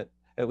surprising that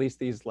at least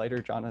these lighter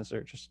jhanas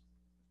are just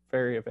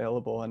very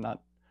available and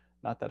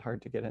not that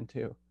hard to get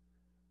into.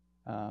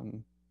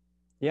 Um,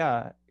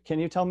 yeah. Can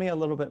you tell me a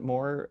little bit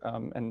more,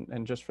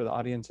 and just for the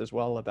audience as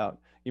well, about,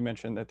 you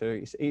mentioned that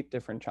there's 8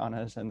 different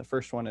jhanas, and the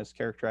first one is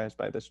characterized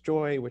by this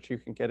joy, which you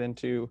can get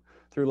into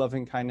through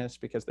loving kindness,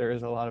 because there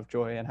is a lot of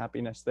joy and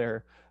happiness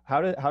there.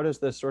 How does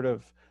this sort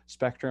of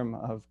spectrum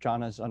of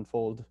jhanas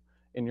unfold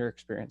in your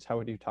experience? How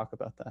would you talk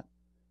about that?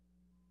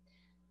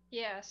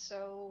 Yeah,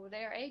 so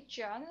there are 8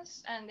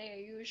 jhanas and they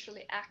are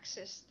usually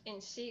accessed in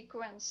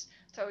sequence.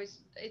 So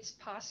it's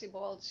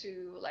possible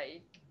to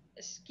like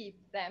skip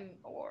them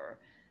or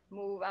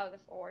move out of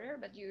order,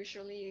 but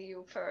usually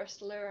you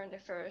first learn the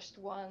first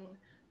one,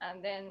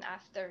 and then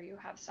after you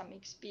have some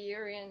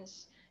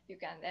experience, you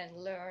can then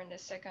learn the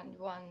second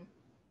one.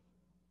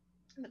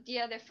 But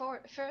yeah, the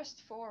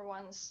first 4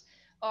 ones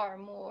are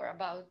more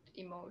about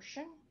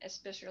emotion,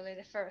 especially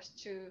the first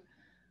two.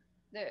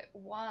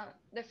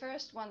 The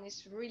first one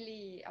is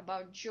really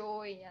about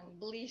joy and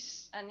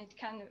bliss, and it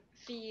can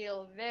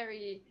feel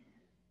very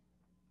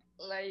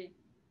like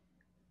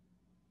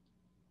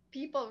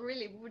people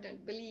really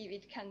wouldn't believe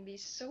it can be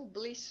so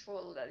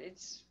blissful that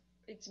it's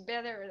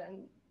better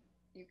than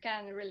you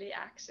can really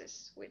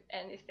access with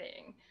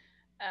anything.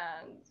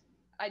 And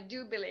I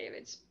do believe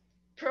it's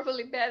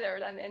probably better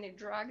than any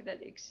drug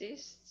that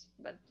exists,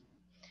 but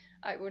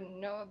I wouldn't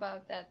know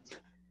about that.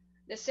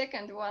 The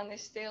second one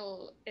is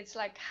still, it's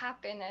like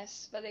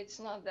happiness, but it's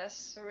not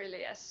as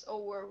really as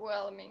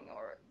overwhelming,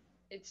 or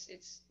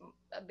it's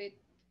a bit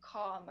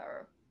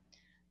calmer.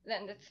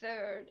 Then the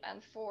third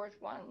and fourth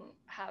one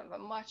have a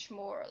much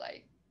more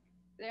like,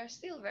 they're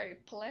still very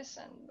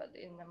pleasant, but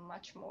in a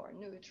much more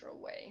neutral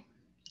way.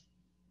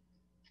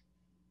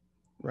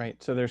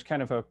 Right. So there's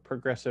kind of a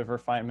progressive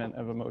refinement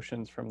of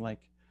emotions, from like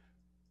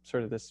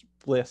sort of this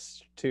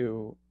bliss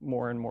to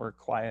more and more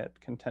quiet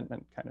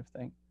contentment kind of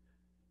thing.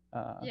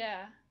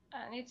 Yeah,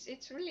 and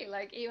it's really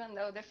like, even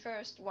though the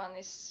first one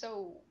is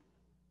so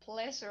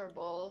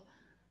pleasurable,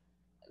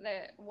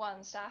 the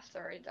ones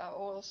after it are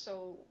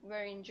also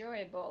very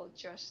enjoyable,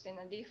 just in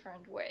a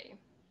different way.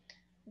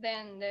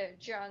 Then the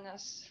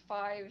jhanas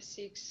 5,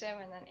 6,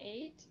 7, and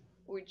 8,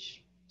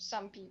 which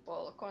some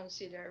people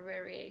consider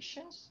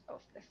variations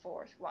of the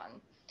fourth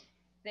one.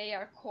 They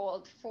are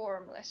called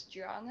formless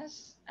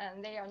jhanas,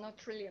 and they are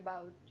not really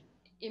about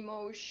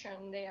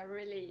emotion, they are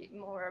really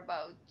more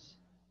about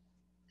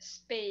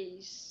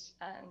space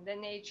and the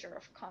nature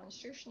of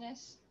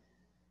consciousness.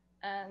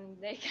 And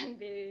they can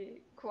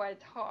be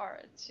quite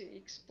hard to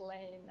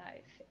explain,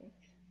 I think.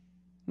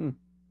 Hmm.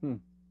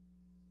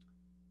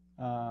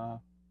 Hmm. Uh,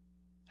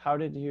 how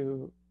did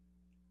you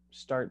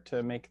start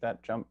to make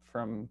that jump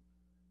from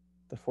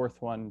the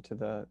fourth one to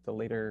the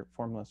later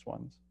formless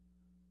ones?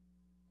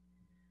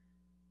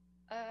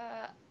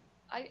 Uh,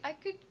 I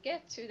could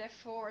get to the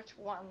fourth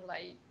one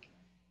like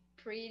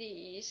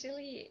pretty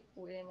easily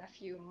within a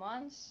few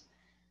months,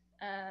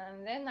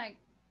 and then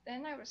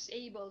I was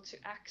able to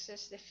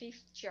access the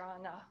fifth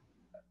jhana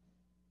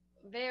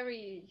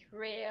very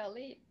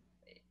rarely,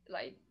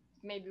 like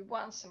maybe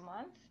once a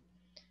month.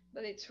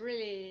 But it's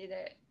really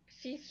the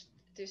fifth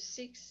to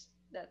sixth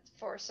that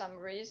for some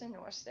reason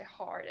was the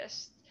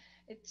hardest.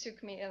 It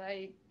took me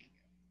like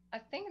I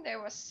think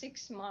there was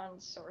 6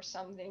 months or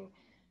something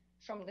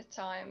from the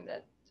time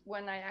that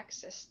when I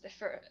accessed the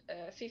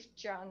fifth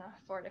jhana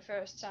for the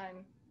first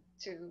time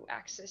to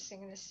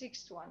accessing the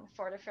sixth one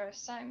for the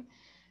first time.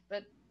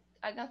 But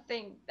I don't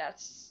think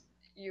that's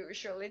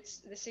usual. It's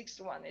the sixth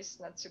one is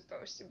not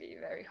supposed to be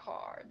very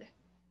hard.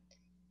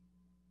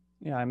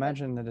 Yeah, I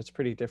imagine that it's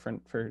pretty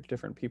different for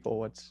different people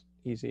what's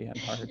easy and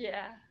hard.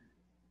 Yeah.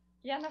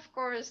 Yeah, and of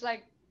course,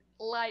 like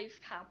life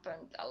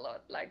happened a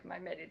lot, like my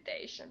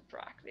meditation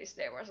practice.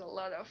 There was a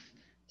lot of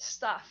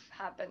stuff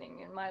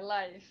happening in my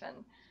life,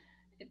 and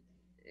it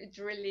it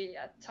really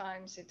at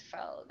times it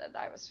felt that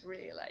I was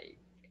really like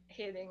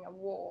hitting a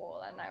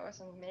wall and I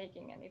wasn't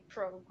making any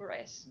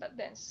progress. But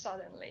then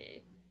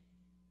suddenly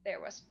there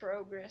was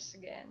progress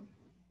again,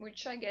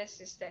 which I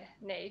guess is the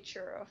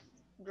nature of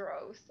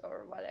growth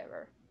or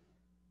whatever.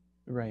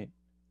 Right,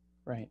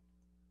 right.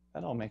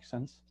 That all makes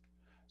sense.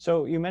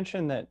 So you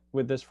mentioned that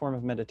with this form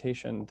of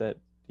meditation that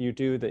you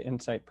do the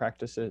insight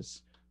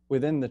practices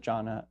within the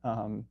jhana.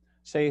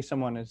 Say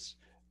someone is,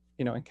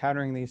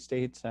 encountering these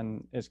states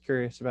and is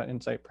curious about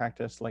insight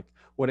practice. Like,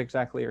 what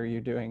exactly are you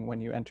doing when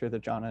you enter the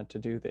jhana to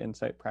do the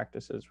insight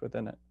practices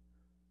within it?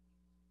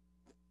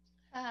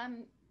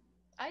 Um,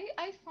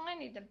 I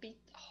find it a bit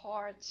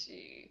hard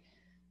to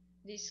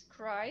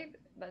describe,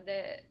 but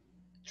the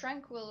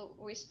tranquil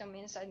wisdom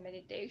inside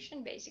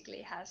meditation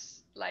basically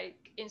has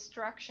like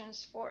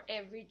instructions for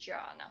every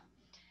jhana.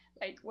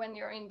 Like when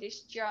you're in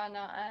this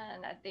jhana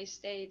and at this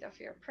state of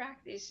your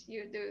practice,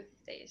 you do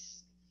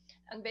this.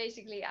 And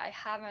basically, I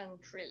haven't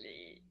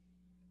really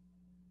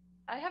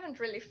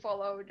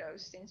followed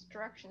those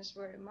instructions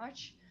very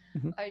much.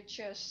 Mm-hmm. I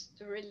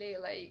just really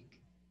like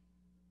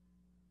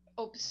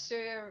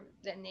observe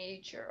the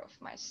nature of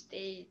my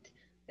state,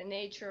 the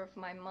nature of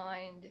my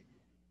mind,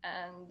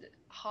 and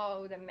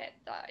how the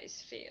metta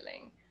is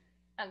feeling.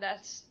 And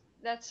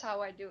that's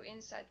how I do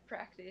insight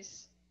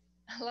practice.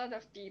 A lot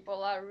of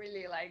people are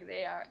really like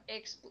they are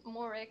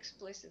more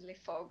explicitly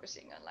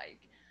focusing on like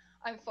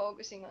I'm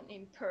focusing on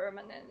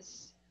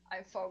impermanence,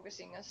 I'm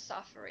focusing on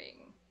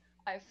suffering,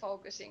 I'm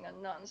focusing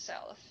on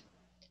non-self,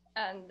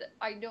 and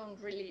I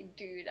don't really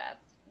do that.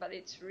 But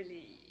it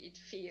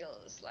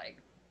feels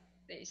like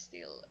they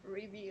still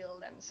reveal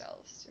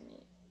themselves to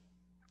me.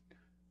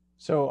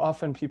 So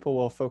often people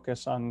will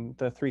focus on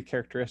the three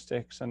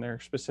characteristics and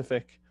their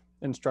specific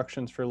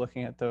instructions for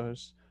looking at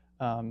those.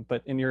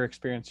 But in your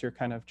experience, you're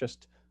kind of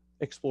just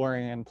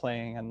exploring and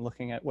playing and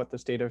looking at what the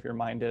state of your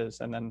mind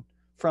is. And then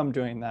from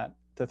doing that,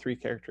 the three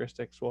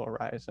characteristics will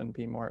arise and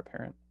be more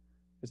apparent.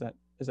 Is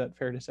that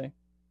fair to say?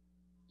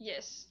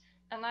 Yes,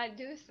 and I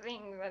do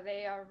think that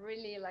they are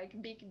really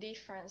like big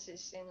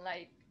differences in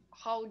like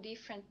how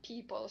different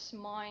people's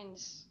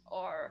minds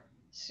are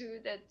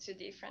suited to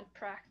different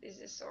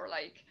practices, or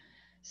like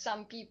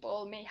some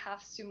people may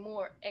have to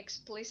more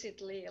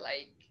explicitly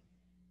like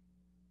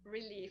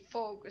really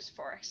focus,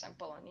 for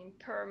example, on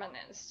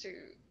impermanence to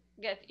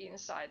get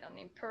insight on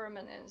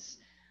impermanence.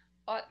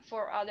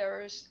 For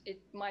others,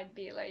 it might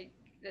be like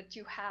that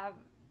you have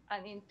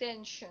an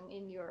intention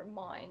in your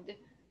mind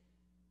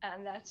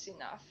and that's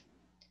enough.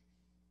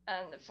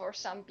 And for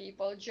some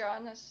people,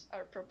 jhanas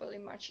are probably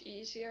much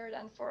easier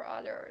than for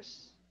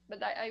others.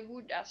 But I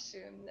would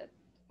assume that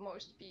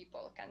most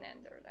people can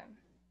enter them.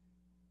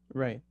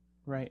 Right,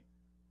 right.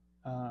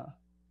 Uh,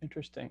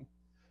 Interesting.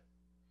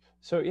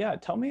 So yeah,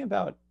 tell me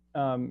about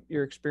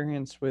your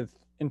experience with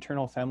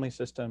internal family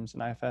systems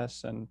and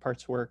IFS and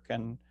parts work,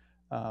 and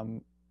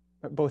um,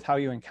 both how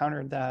you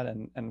encountered that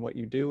and what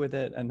you do with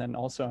it. And then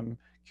also I'm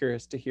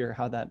curious to hear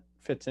how that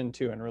fits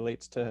into and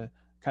relates to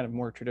kind of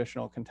more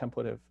traditional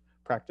contemplative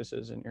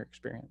practices in your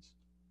experience.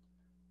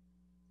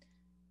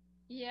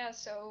 Yeah,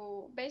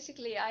 so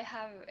basically, I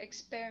have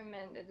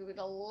experimented with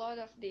a lot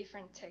of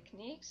different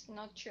techniques,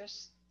 not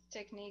just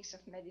techniques of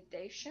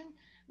meditation,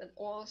 but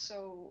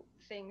also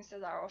things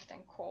that are often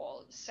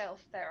called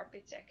self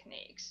therapy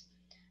techniques.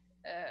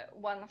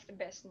 One of the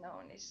best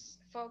known is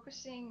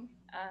focusing,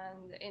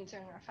 and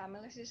internal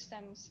family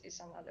systems is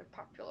another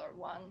popular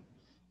one.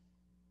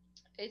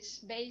 It's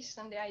based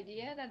on the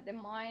idea that the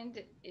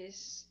mind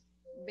is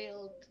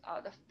built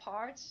out of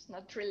parts,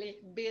 not really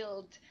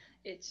built,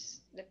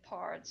 it's the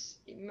parts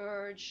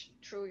emerge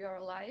through your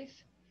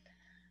life.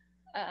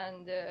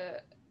 And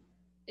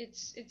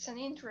it's an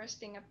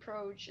interesting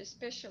approach,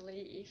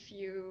 especially if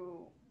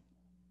you,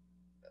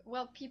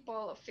 well,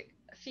 people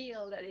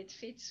feel that it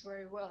fits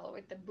very well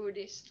with the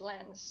Buddhist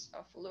lens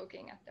of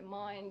looking at the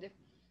mind,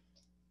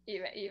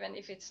 even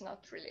if it's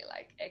not really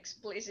like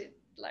explicit.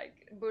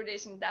 Like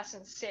Buddhism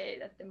doesn't say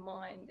that the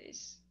mind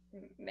is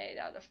made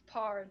out of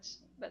parts,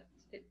 but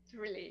it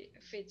really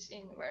fits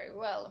in very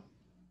well.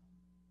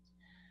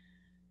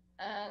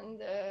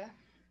 And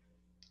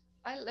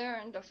I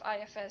learned of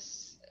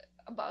IFS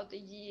about a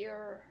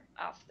year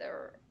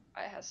after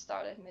I had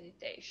started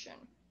meditation,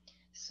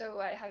 so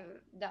I have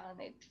done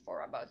it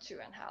for about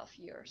 2.5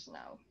 years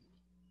now.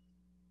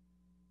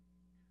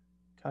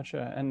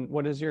 Gotcha. And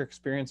what has your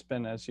experience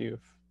been as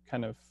you've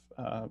kind of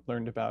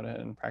learned about it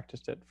and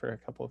practiced it for a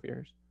couple of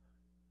years?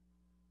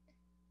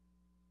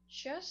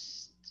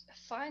 just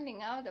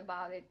finding out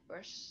about it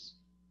was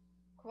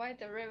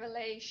quite a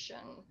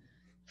revelation.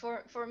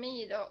 For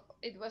me, though,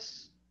 it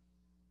was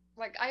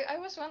like I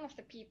was one of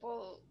the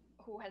people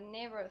who had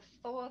never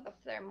thought of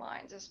their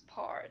minds as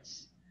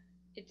parts.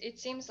 It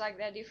seems like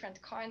there are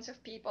different kinds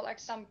of people. Like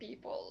some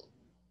people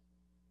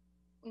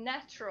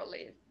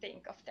naturally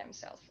think of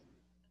themselves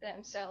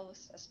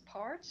as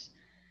parts.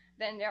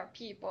 Then there are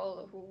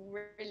people who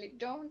really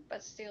don't,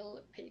 but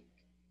still pick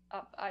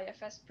up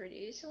IFS pretty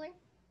easily.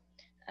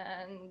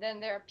 And then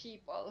there are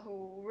people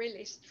who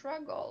really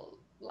struggle,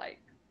 like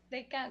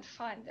they can't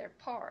find their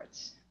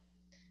parts.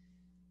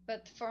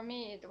 But for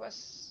me, it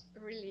was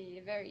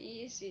really very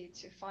easy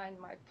to find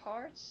my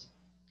parts.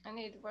 And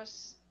it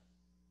was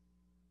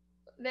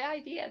the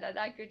idea that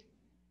I could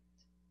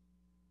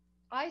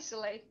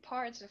isolate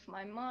parts of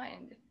my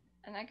mind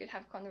and I could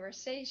have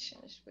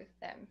conversations with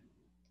them.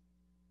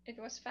 It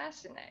was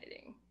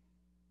fascinating.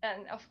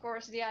 And of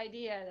course, the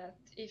idea that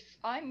if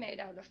I'm made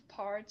out of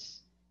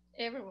parts,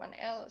 everyone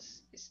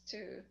else is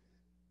too.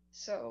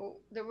 So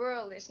the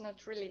world is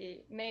not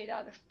really made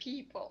out of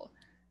people.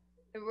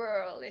 The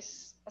world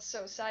is a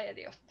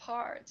society of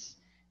parts.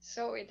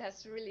 So it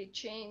has really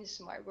changed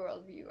my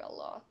worldview a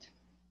lot.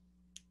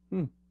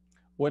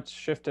 What's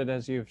shifted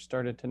as you've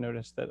started to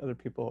notice that other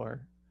people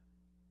are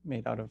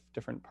made out of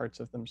different parts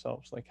of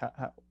themselves? Like,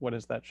 what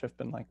has that shift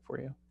been like for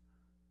you?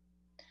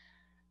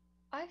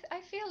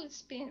 I feel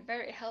it's been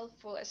very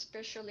helpful,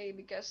 especially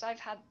because I've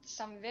had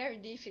some very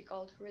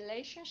difficult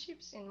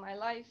relationships in my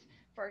life.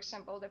 For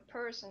example, the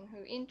person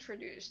who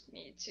introduced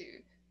me to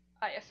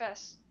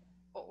IFS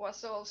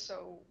was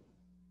also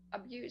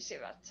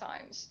abusive at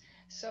times.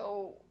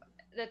 So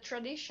the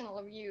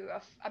traditional view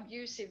of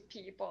abusive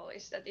people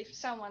is that if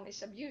someone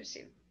is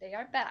abusive, they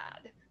are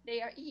bad,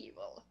 they are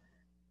evil.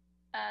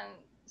 And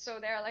so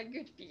there are like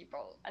good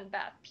people and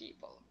bad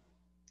people.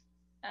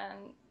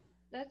 And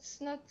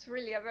that's not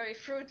really a very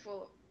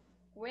fruitful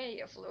way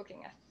of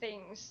looking at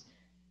things,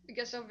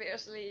 because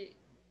obviously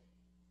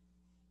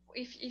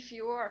if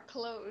you are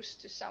close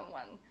to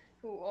someone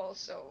who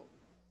also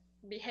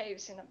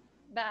behaves in a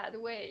bad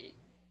way,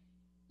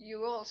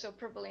 you also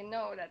probably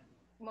know that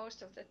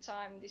most of the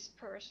time this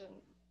person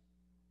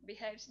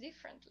behaves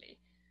differently.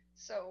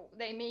 So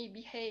they may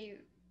be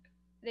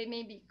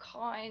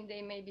kind,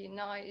 they may be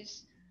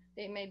nice,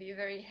 they may be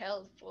very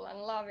helpful and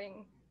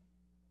loving.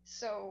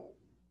 So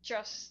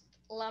just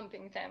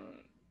lumping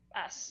them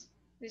as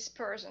this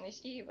person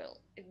is evil,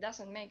 it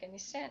doesn't make any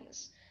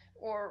sense.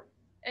 Or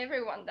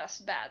everyone does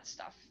bad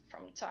stuff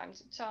from time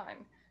to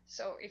time.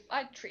 So if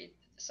I treat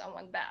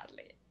someone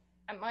badly,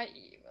 am I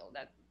evil?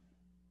 That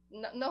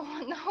no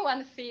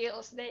one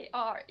feels they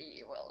are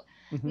evil.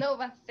 Mm-hmm. No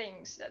one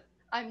thinks that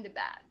I'm the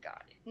bad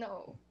guy.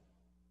 No.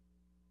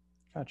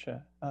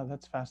 Gotcha.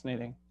 That's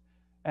fascinating.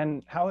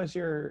 And how is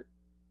your,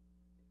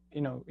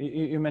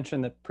 you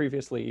mentioned that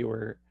previously you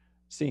were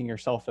seeing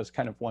yourself as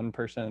kind of one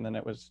person, and then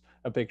it was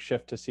a big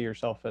shift to see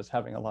yourself as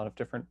having a lot of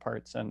different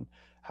parts. And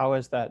how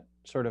has that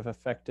sort of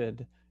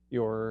affected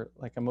your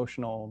like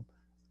emotional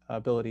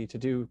ability to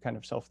do kind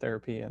of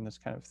self-therapy and this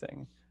kind of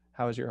thing?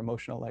 How has your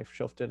emotional life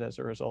shifted as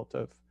a result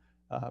of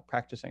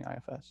practicing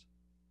IFS?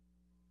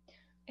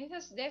 It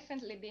has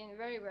definitely been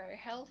very, very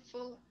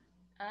helpful.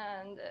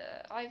 And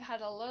I've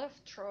had a lot of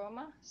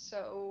trauma,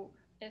 so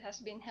it has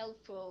been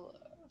helpful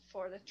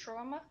for the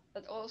trauma,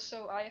 but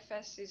also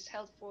IFS is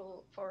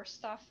helpful for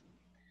stuff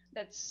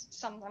that's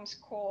sometimes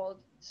called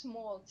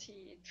small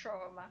t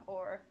trauma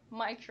or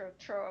micro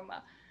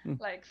trauma. Mm.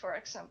 Like, for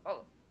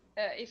example,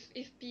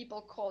 if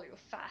people call you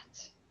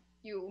fat,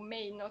 you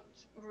may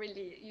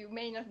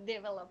not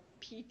develop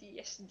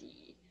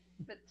PTSD,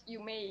 but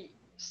you may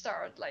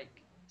start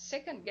like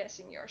second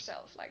guessing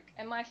yourself, like,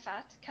 am I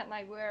fat? Can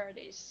I wear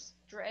this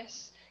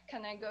dress?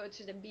 Can I go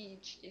to the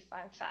beach if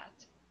I'm fat?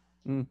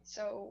 Mm.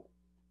 So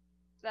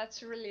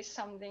that's really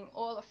something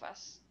all of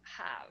us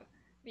have.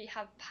 We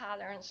have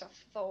patterns of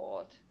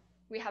thought,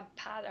 we have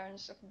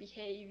patterns of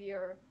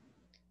behavior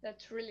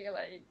that really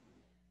like,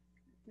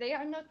 they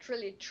are not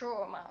really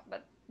trauma,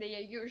 but they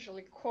are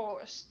usually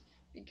caused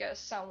because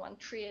someone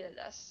treated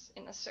us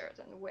in a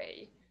certain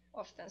way,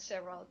 often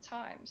several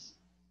times.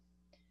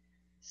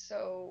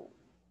 So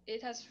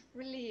it has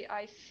really,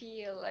 I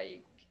feel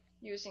like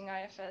using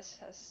IFS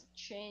has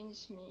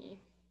changed me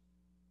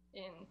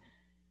in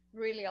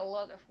really a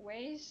lot of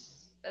ways.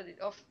 But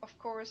of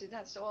course, it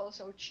has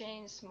also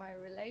changed my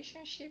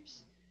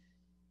relationships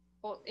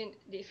in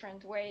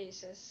different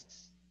ways, as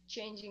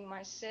changing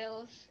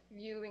myself,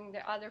 viewing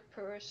the other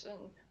person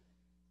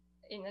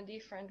in a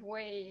different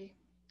way.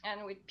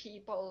 And with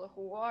people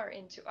who are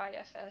into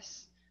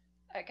IFS,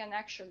 I can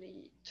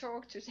actually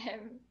talk to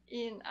them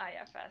in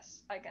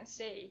IFS. I can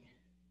say,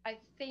 I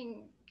think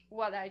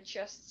what I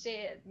just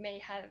said may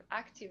have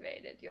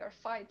activated your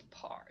fight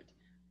part.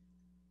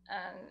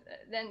 And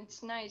then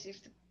it's nice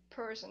if the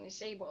person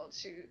is able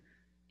to,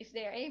 if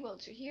they are able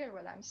to hear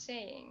what I'm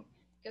saying,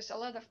 because a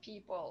lot of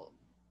people,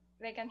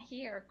 they can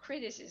hear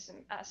criticism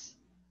as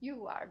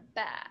you are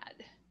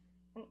bad.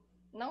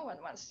 No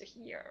one wants to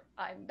hear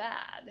I'm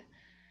bad,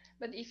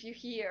 But if you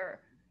hear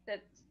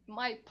that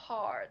my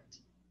part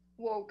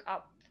woke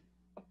up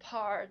a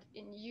part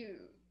in you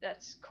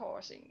that's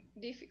causing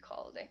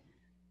difficulty,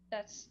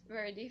 that's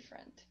very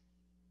different.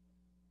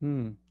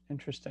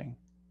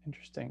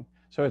 Interesting.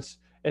 So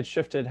it's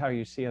shifted how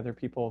you see other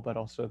people, but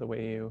also the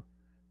way you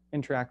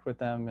interact with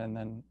them, and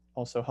then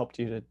also helped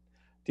you to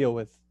deal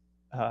with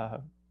uh,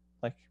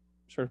 like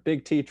sort of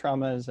big T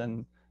traumas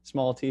and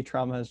small T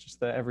traumas, just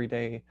the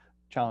everyday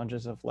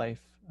challenges of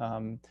life.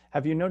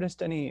 Have you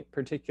noticed any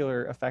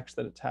particular effects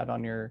that it's had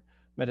on your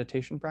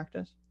meditation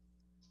practice?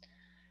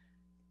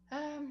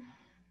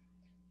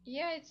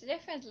 Yeah, it's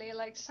definitely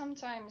like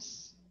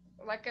sometimes,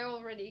 like I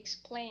already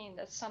explained,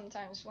 that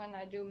sometimes when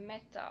I do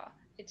metta,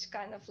 it's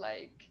kind of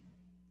like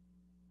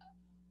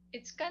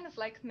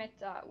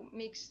metta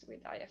mixed with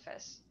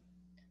IFS.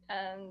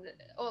 And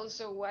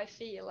also I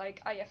feel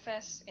like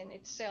IFS in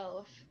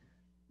itself,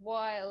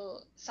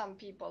 while some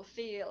people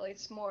feel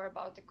it's more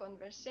about the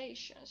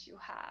conversations you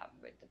have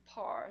with the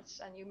parts,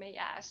 and you may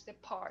ask the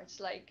parts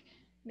like,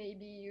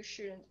 maybe you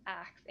shouldn't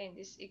act in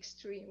this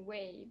extreme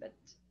way, but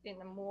in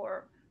a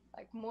more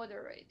like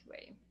moderate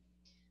way.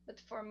 But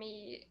for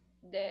me,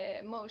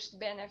 the most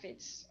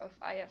benefits of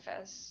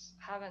IFS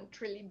haven't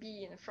really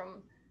been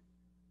from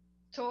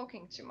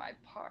talking to my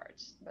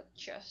parts, but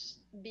just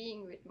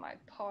being with my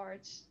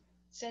parts,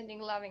 sending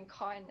loving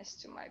kindness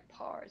to my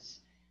parts.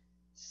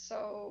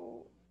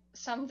 So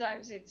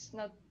sometimes it's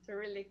not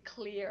really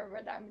clear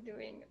whether I'm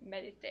doing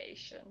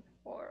meditation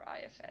or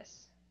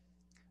IFS.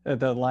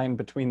 The line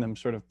between them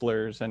sort of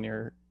blurs, and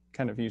you're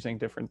kind of using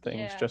different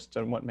things Yeah. just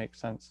on what makes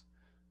sense.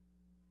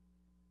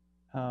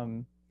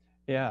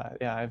 Yeah,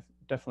 I've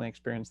definitely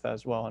experienced that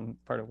as well,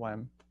 and part of why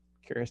I'm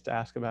curious to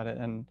ask about it.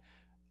 And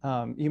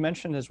you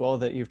mentioned as well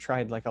that you've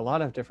tried like a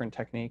lot of different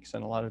techniques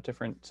and a lot of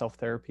different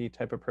self-therapy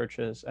type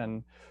approaches.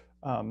 And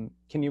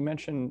can you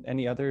mention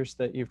any others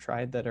that you've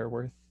tried that are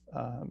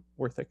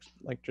worth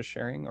like just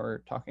sharing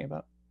or talking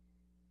about?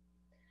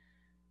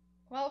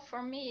 Well,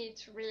 for me,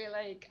 it's really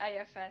like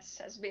IFS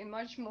has been uh,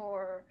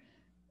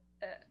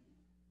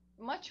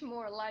 much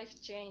more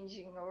life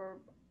changing, or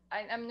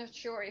I'm not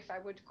sure if I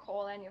would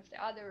call any of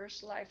the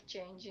others life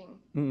changing,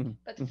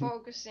 but Mm-hmm.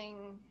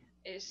 focusing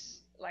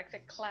is like the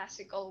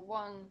classical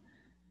one,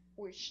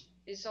 which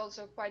is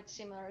also quite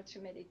similar to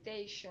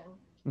meditation,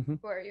 Mm-hmm.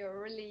 where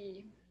you're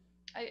really,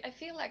 I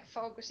feel like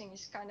focusing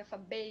is kind of a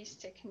base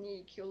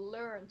technique. You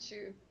learn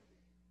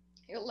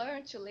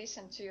to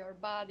listen to your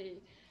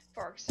body.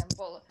 For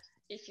example,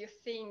 if you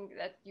think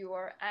that you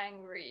are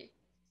angry,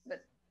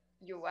 but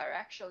you are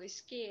actually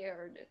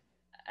scared,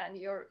 and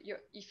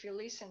if you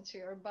listen to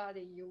your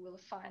body, you will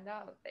find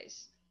out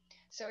this.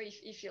 So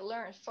if you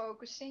learn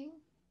focusing,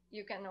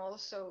 you can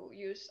also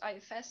use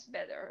IFS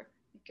better,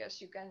 because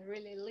you can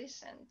really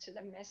listen to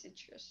the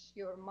messages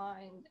your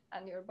mind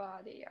and your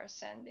body are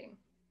sending.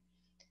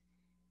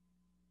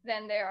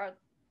 Then there are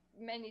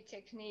many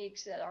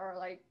techniques that are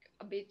like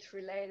a bit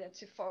related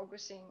to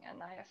focusing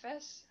and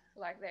IFS.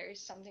 Like there is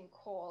something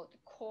called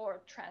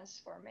core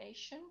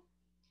transformation.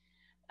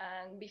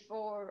 And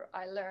before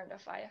I learned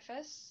of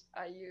IFS,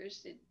 I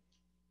used it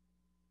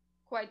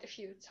quite a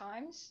few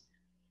times.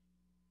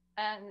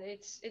 And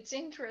it's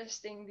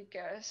interesting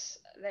because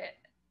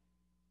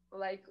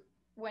like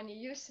when you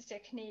use the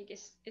technique,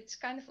 it's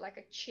kind of like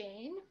a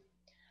chain.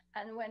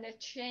 And when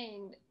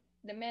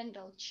the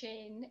mental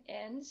chain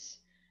ends,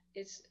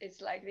 it's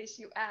like this: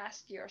 you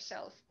ask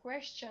yourself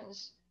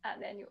questions,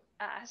 and then you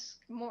ask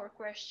more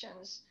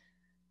questions,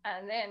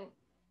 and then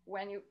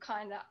when you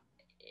kind of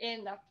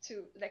end up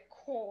to the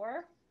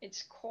core,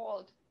 it's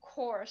called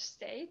core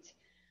state,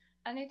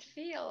 and it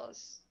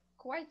feels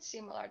quite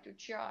similar to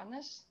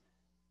jhanas,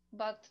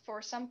 but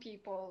for some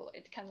people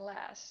it can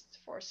last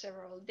for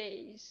several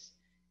days.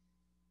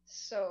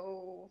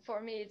 So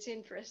for me, it's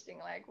interesting,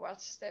 like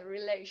what's the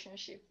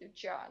relationship to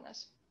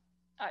jhanas?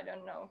 I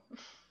don't know.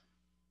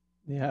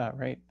 Yeah,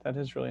 right. That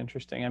is really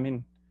interesting. I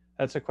mean,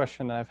 that's a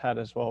question that I've had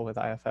as well with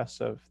IFS.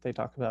 Of they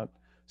talk about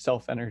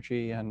self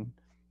energy, and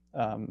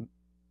um,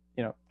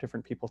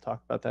 different people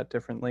talk about that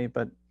differently.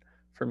 But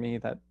for me,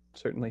 that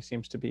certainly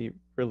seems to be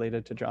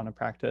related to jhana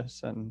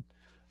practice, and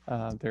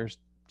there's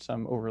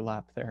some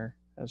overlap there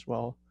as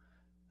well.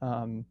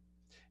 Um,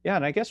 yeah,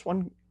 and I guess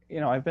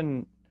I've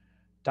been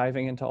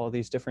diving into all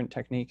these different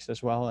techniques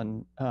as well.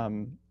 And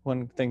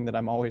one thing that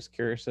I'm always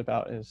curious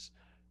about is,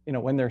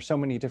 when there's so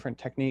many different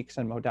techniques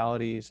and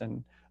modalities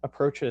and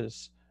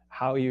approaches,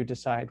 how you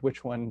decide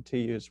which one to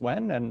use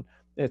when. And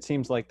it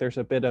seems like there's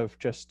a bit of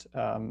just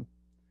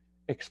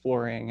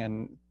exploring,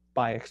 and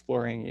by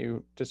exploring,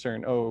 you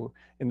discern, oh,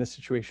 in this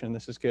situation,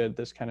 this is good,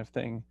 this kind of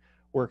thing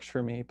works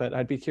for me. But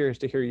I'd be curious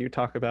to hear you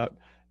talk about,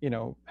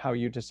 how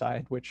you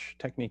decide which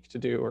technique to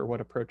do or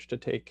what approach to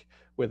take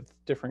with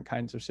different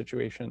kinds of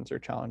situations or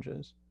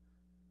challenges.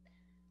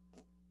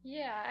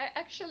 Yeah,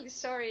 actually,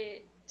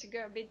 sorry to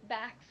go a bit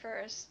back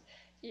first.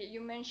 You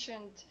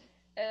mentioned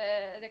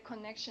the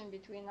connection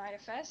between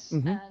IFS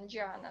Mm-hmm. and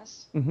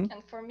jhanas. Mm-hmm.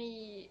 And for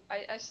me,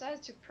 I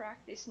started to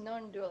practice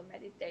non dual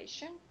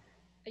meditation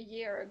a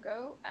year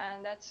ago,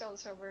 and that's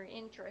also very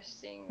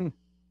interesting. Hmm.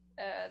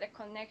 the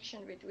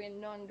connection between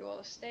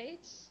non-dual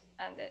states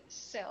and the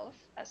self,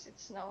 as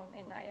it's known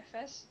in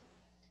IFS.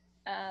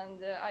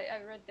 And I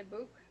read the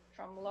book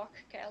from Locke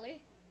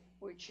Kelly,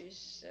 which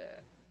is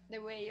The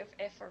Way of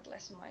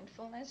Effortless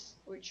Mindfulness,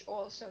 which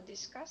also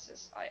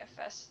discusses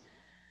IFS.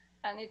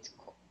 And it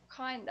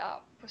kind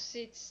of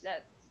posits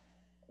that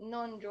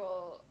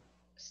non-dual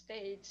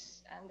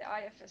states and the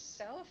IFS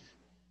self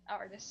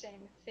are the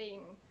same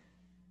thing.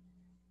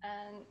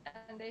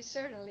 And they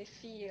certainly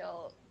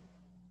feel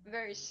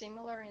very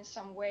similar in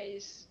some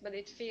ways, but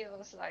it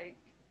feels like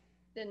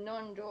the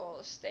non-dual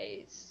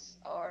states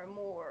are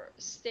more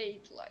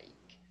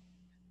state-like.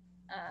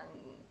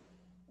 And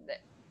the,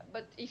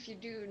 but if you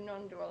do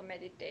non-dual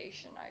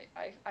meditation,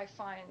 I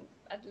find,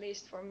 at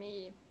least for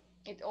me,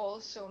 it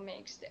also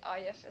makes the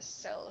IFS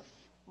self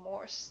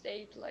more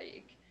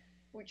state-like,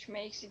 which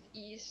makes it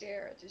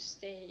easier to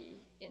stay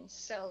in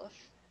self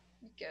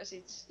because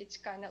it's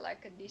kind of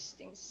like a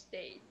distinct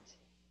state.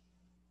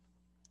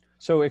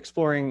 So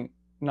exploring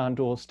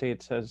non-dual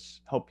states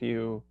has helped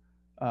you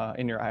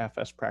in your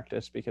IFS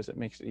practice because it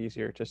makes it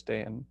easier to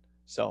stay in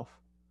self.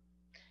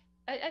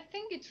 I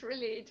think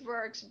it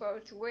works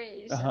both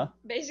ways. Uh-huh. And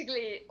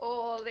basically,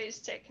 all these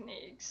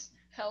techniques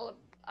help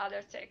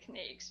other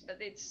techniques, but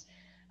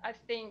I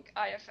think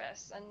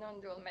IFS and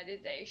non-dual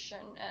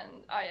meditation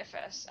and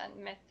IFS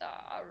and metta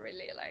are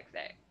really like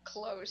the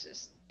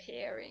closest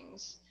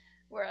pairings,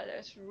 where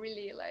there's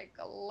really like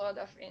a lot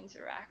of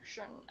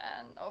interaction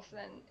and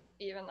often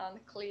even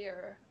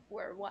unclear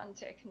where one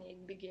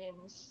technique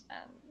begins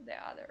and the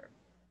other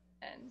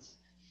ends.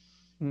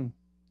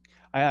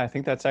 I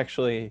think that's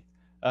actually,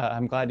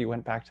 I'm glad you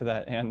went back to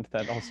that. And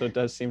that also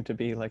does seem to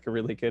be like a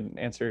really good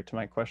answer to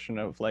my question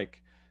of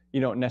like,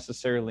 you don't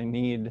necessarily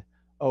need,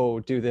 oh,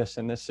 do this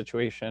in this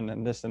situation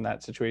and this in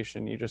that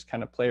situation. You just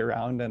kind of play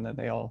around and then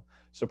they all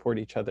support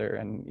each other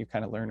and you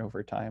kind of learn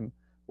over time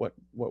what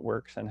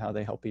works and how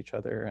they help each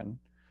other. And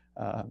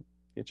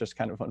it just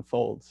kind of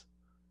unfolds.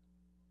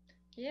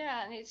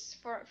 Yeah, and it's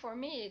for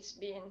me it's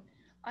been,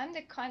 I'm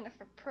the kind of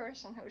a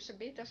person who's a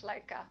bit of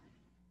like a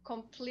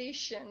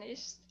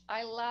completionist.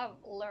 I love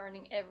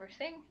learning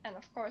everything, and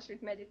of course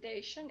with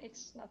meditation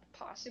it's not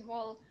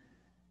possible.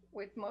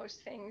 With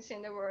most things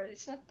in the world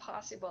it's not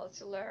possible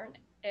to learn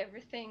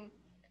everything,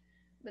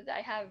 but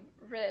I have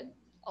read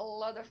a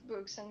lot of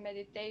books on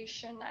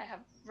meditation. I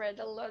have read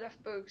a lot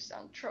of books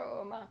on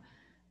trauma,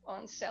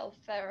 on self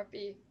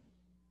therapy,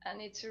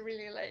 and it's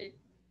really like,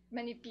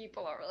 many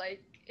people are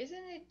like,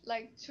 isn't it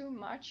like too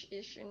much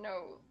if you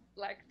know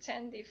like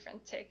 10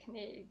 different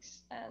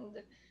techniques?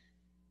 And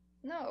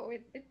no,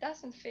 it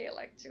doesn't feel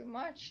like too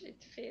much.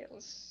 It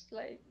feels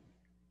like,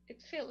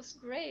 it feels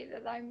great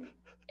that I'm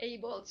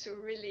able to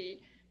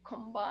really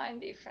combine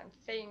different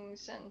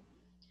things. And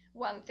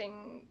one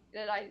thing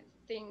that I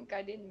think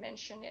I didn't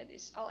mention yet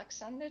is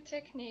Alexander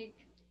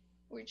technique,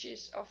 which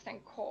is often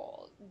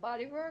called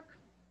body work,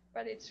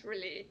 but it's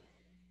really,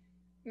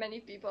 many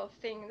people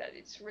think that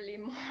it's really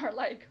more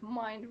like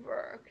mind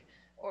work,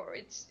 or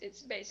it's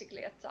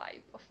basically a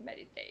type of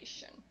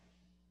meditation.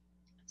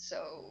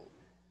 So,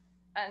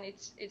 and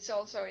it's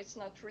also, it's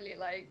not really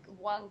like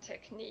one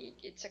technique,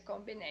 it's a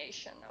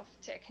combination of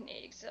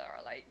techniques that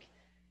are like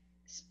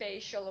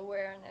spatial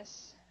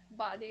awareness,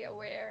 body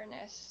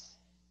awareness,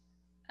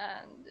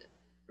 and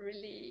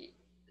really,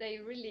 they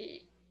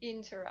really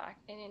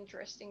interact in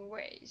interesting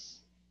ways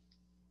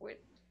with,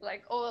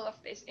 like, all of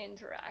this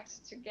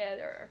interacts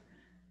together.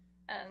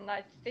 And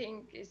I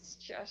think it's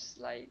just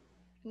like,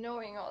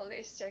 knowing all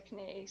these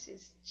techniques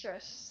is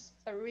just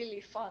a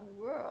really fun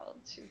world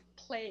to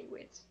play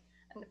with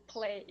and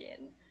play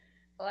in.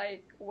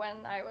 Like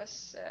when I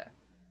was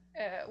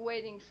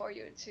waiting for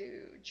you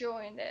to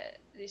join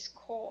this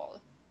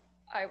call,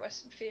 I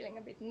was feeling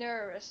a bit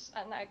nervous,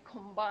 and I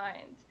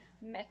combined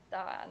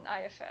metta and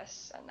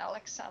IFS and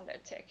Alexander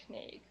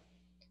technique.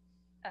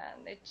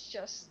 And it's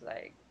just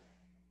like,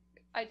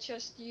 I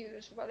just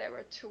use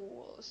whatever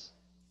tools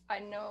I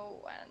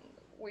know and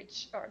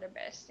which are the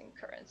best in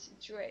current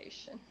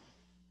situation.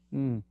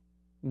 Mm.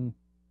 Mm.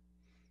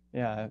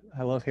 Yeah,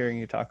 I love hearing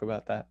you talk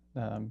about that.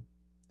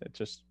 It's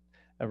just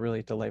a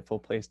really delightful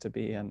place to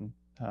be and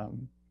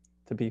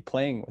to be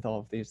playing with all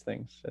of these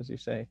things, as you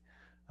say.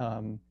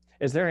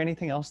 Is there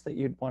anything else that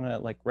you'd want to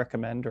like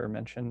recommend or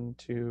mention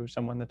to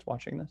someone that's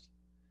watching this?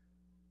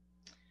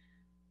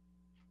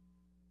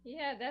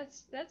 Yeah,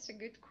 that's a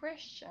good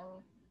question.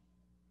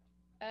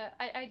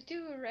 I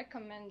do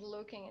recommend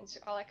looking into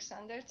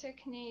Alexander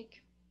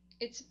technique.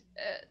 It's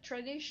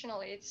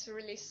traditionally it's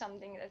really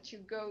something that you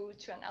go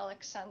to an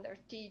Alexander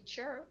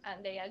teacher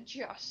and they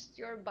adjust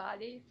your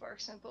body. For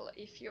example,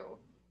 if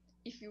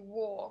you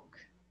walk,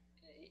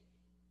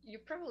 you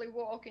probably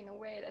walk in a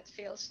way that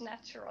feels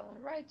natural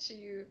and right to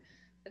you,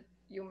 but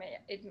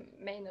it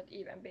may not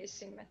even be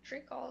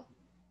symmetrical.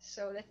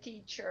 So the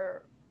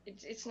teacher,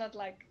 it's not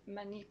like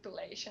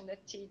manipulation. The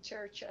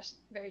teacher just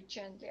very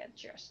gently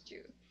adjusts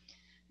you.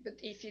 But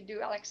if you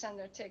do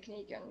Alexander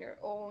technique on your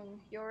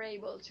own, you're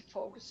able to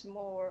focus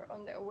more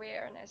on the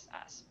awareness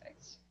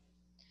aspects.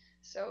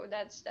 So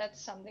that's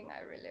something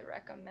I really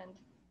recommend.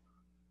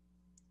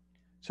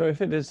 So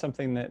if it is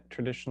something that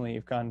traditionally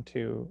you've gone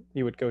to,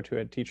 you would go to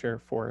a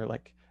teacher for,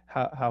 like,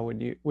 how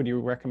would you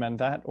recommend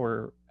that?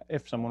 Or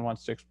if someone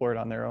wants to explore it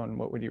on their own,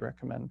 what would you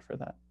recommend for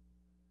that?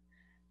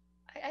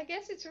 I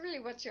guess it's really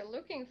what you're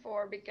looking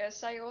for,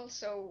 because I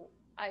also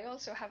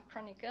have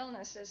chronic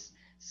illnesses.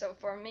 So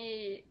for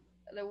me,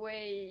 the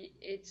way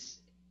it's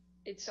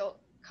all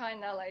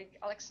kind of like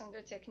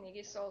Alexander technique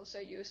is also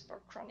used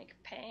for chronic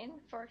pain,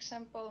 for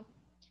example.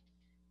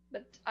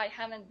 But I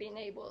haven't been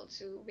able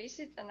to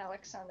visit an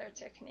Alexander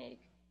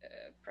technique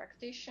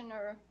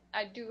practitioner.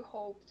 I do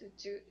hope to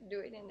do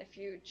it in the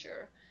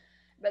future,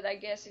 but I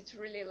guess it's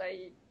really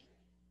like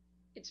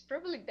it's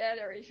probably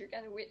better if you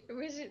can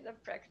visit a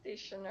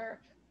practitioner,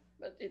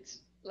 but it's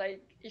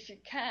like if you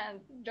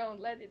can't,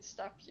 don't let it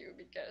stop you,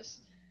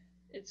 because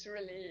it's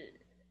really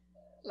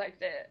like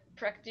the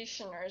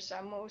practitioners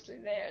are mostly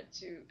there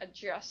to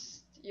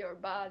adjust your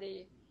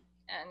body.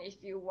 And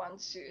if you want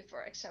to,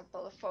 for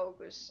example,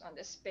 focus on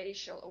the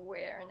spatial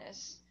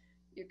awareness,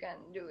 you can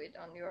do it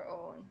on your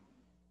own.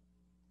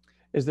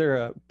 Is there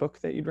a book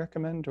that you'd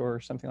recommend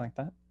or something like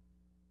that?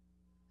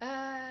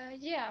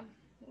 Yeah,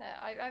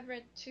 I've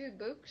read two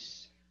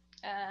books,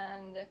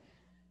 and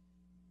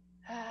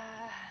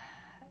uh,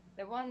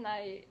 the one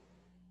I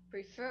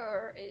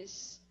prefer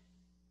is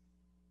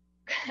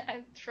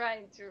I'm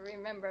trying to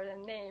remember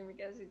the name,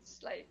 because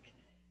it's like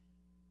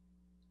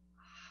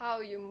how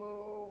you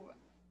move,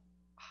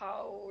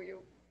 how you,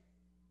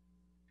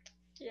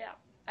 yeah,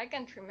 I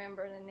can't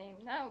remember the name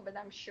now, but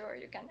I'm sure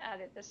you can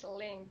add it as a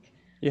link.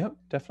 Yep,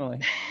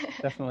 definitely.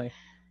 Definitely.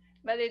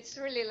 But it's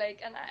really like,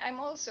 and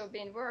I'm also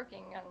been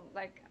working on,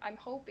 like, I'm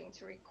hoping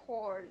to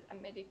record a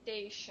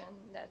meditation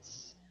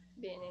that's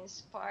been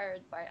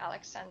inspired by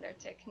Alexander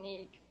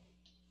technique.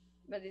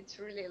 But it's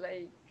really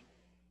like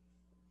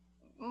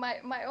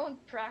my own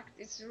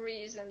practice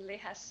recently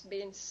has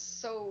been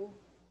so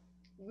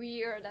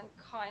weird and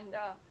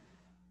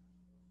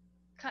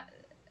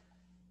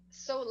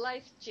so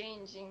life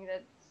changing,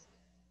 that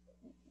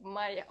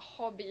my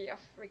hobby of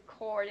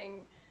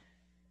recording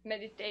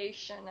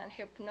meditation and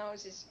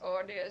hypnosis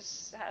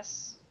audios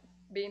has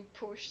been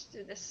pushed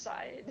to the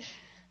side.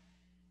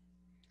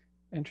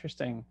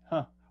 Interesting.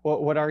 Huh.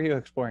 Well, what are you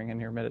exploring in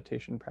your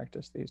meditation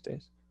practice these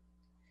days?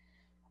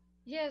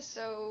 Yeah,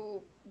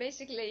 so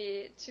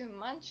basically 2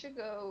 months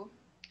ago,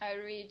 I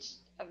reached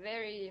a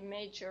very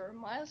major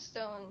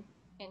milestone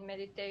in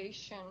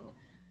meditation,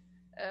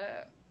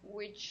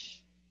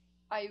 which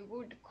I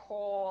would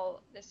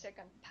call the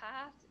second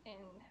path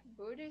in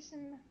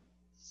Buddhism.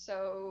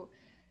 So,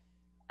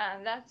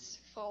 and that's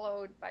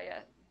followed by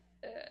a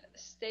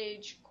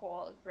stage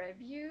called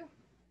review,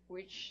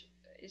 which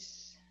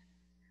is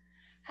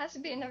has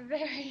been a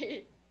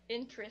very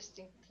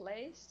interesting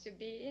place to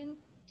be in,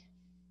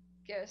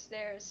 because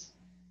there's,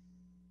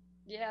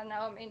 yeah,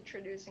 now I'm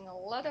introducing a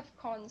lot of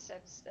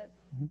concepts that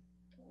Mhm.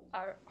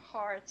 are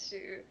hard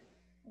to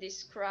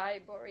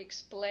describe or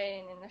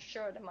explain in a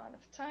short amount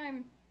of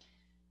time.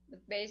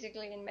 But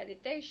basically, in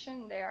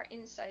meditation, there are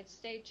insight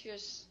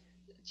stages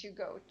that you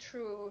go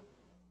through,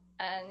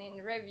 and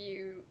in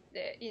review,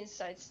 the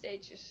insight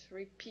stages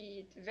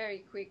repeat very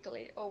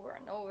quickly over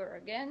and over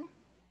again.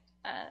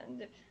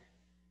 And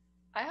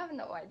I have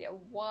no idea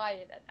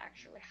why that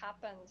actually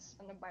happens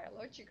on a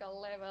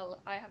biological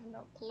level. I have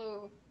no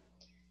clue,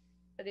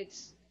 but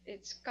it's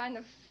kind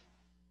of,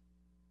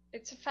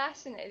 it's a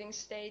fascinating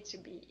state to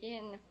be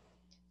in,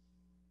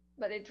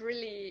 but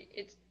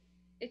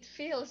it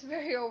feels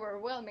very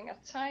overwhelming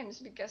at times,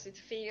 because it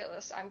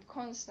feels I'm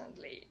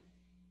constantly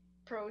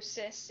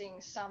processing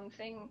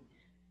something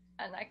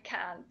and I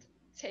can't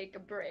take a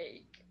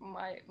break.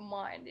 My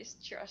mind is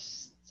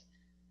just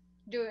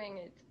doing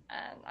it,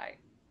 and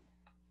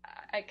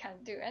I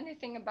can't do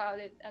anything about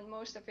it. And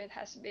most of it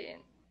has been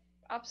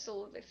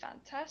absolutely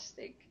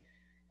fantastic,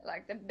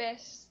 like the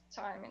best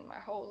time in my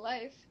whole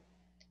life.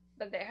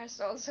 But there has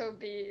also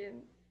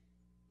been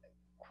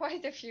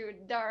quite a few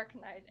dark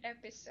night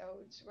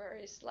episodes where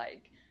it's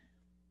like,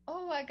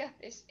 oh, I got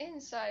this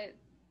insight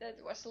that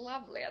was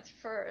lovely at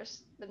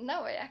first, but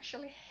now I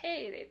actually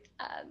hate it,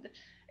 and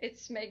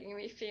it's making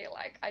me feel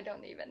like I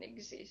don't even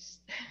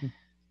exist.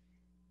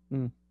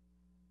 Mm.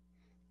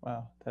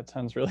 Wow, that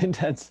sounds really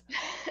intense.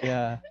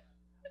 Yeah.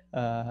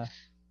 Uh,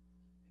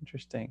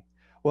 Interesting.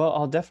 Well,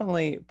 I'll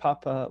definitely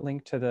pop a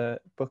link to the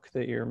book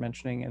that you're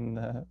mentioning in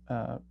the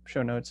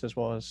show notes, as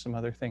well as some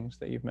other things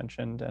that you've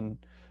mentioned, and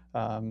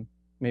um,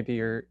 maybe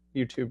your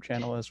YouTube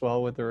channel as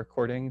well with the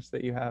recordings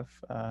that you have.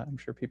 I'm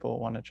sure people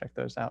want to check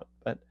those out.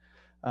 But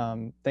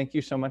thank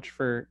you so much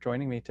for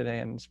joining me today,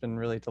 and it's been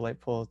really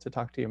delightful to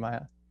talk to you,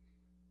 Maija.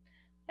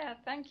 Yeah,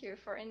 thank you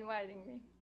for inviting me.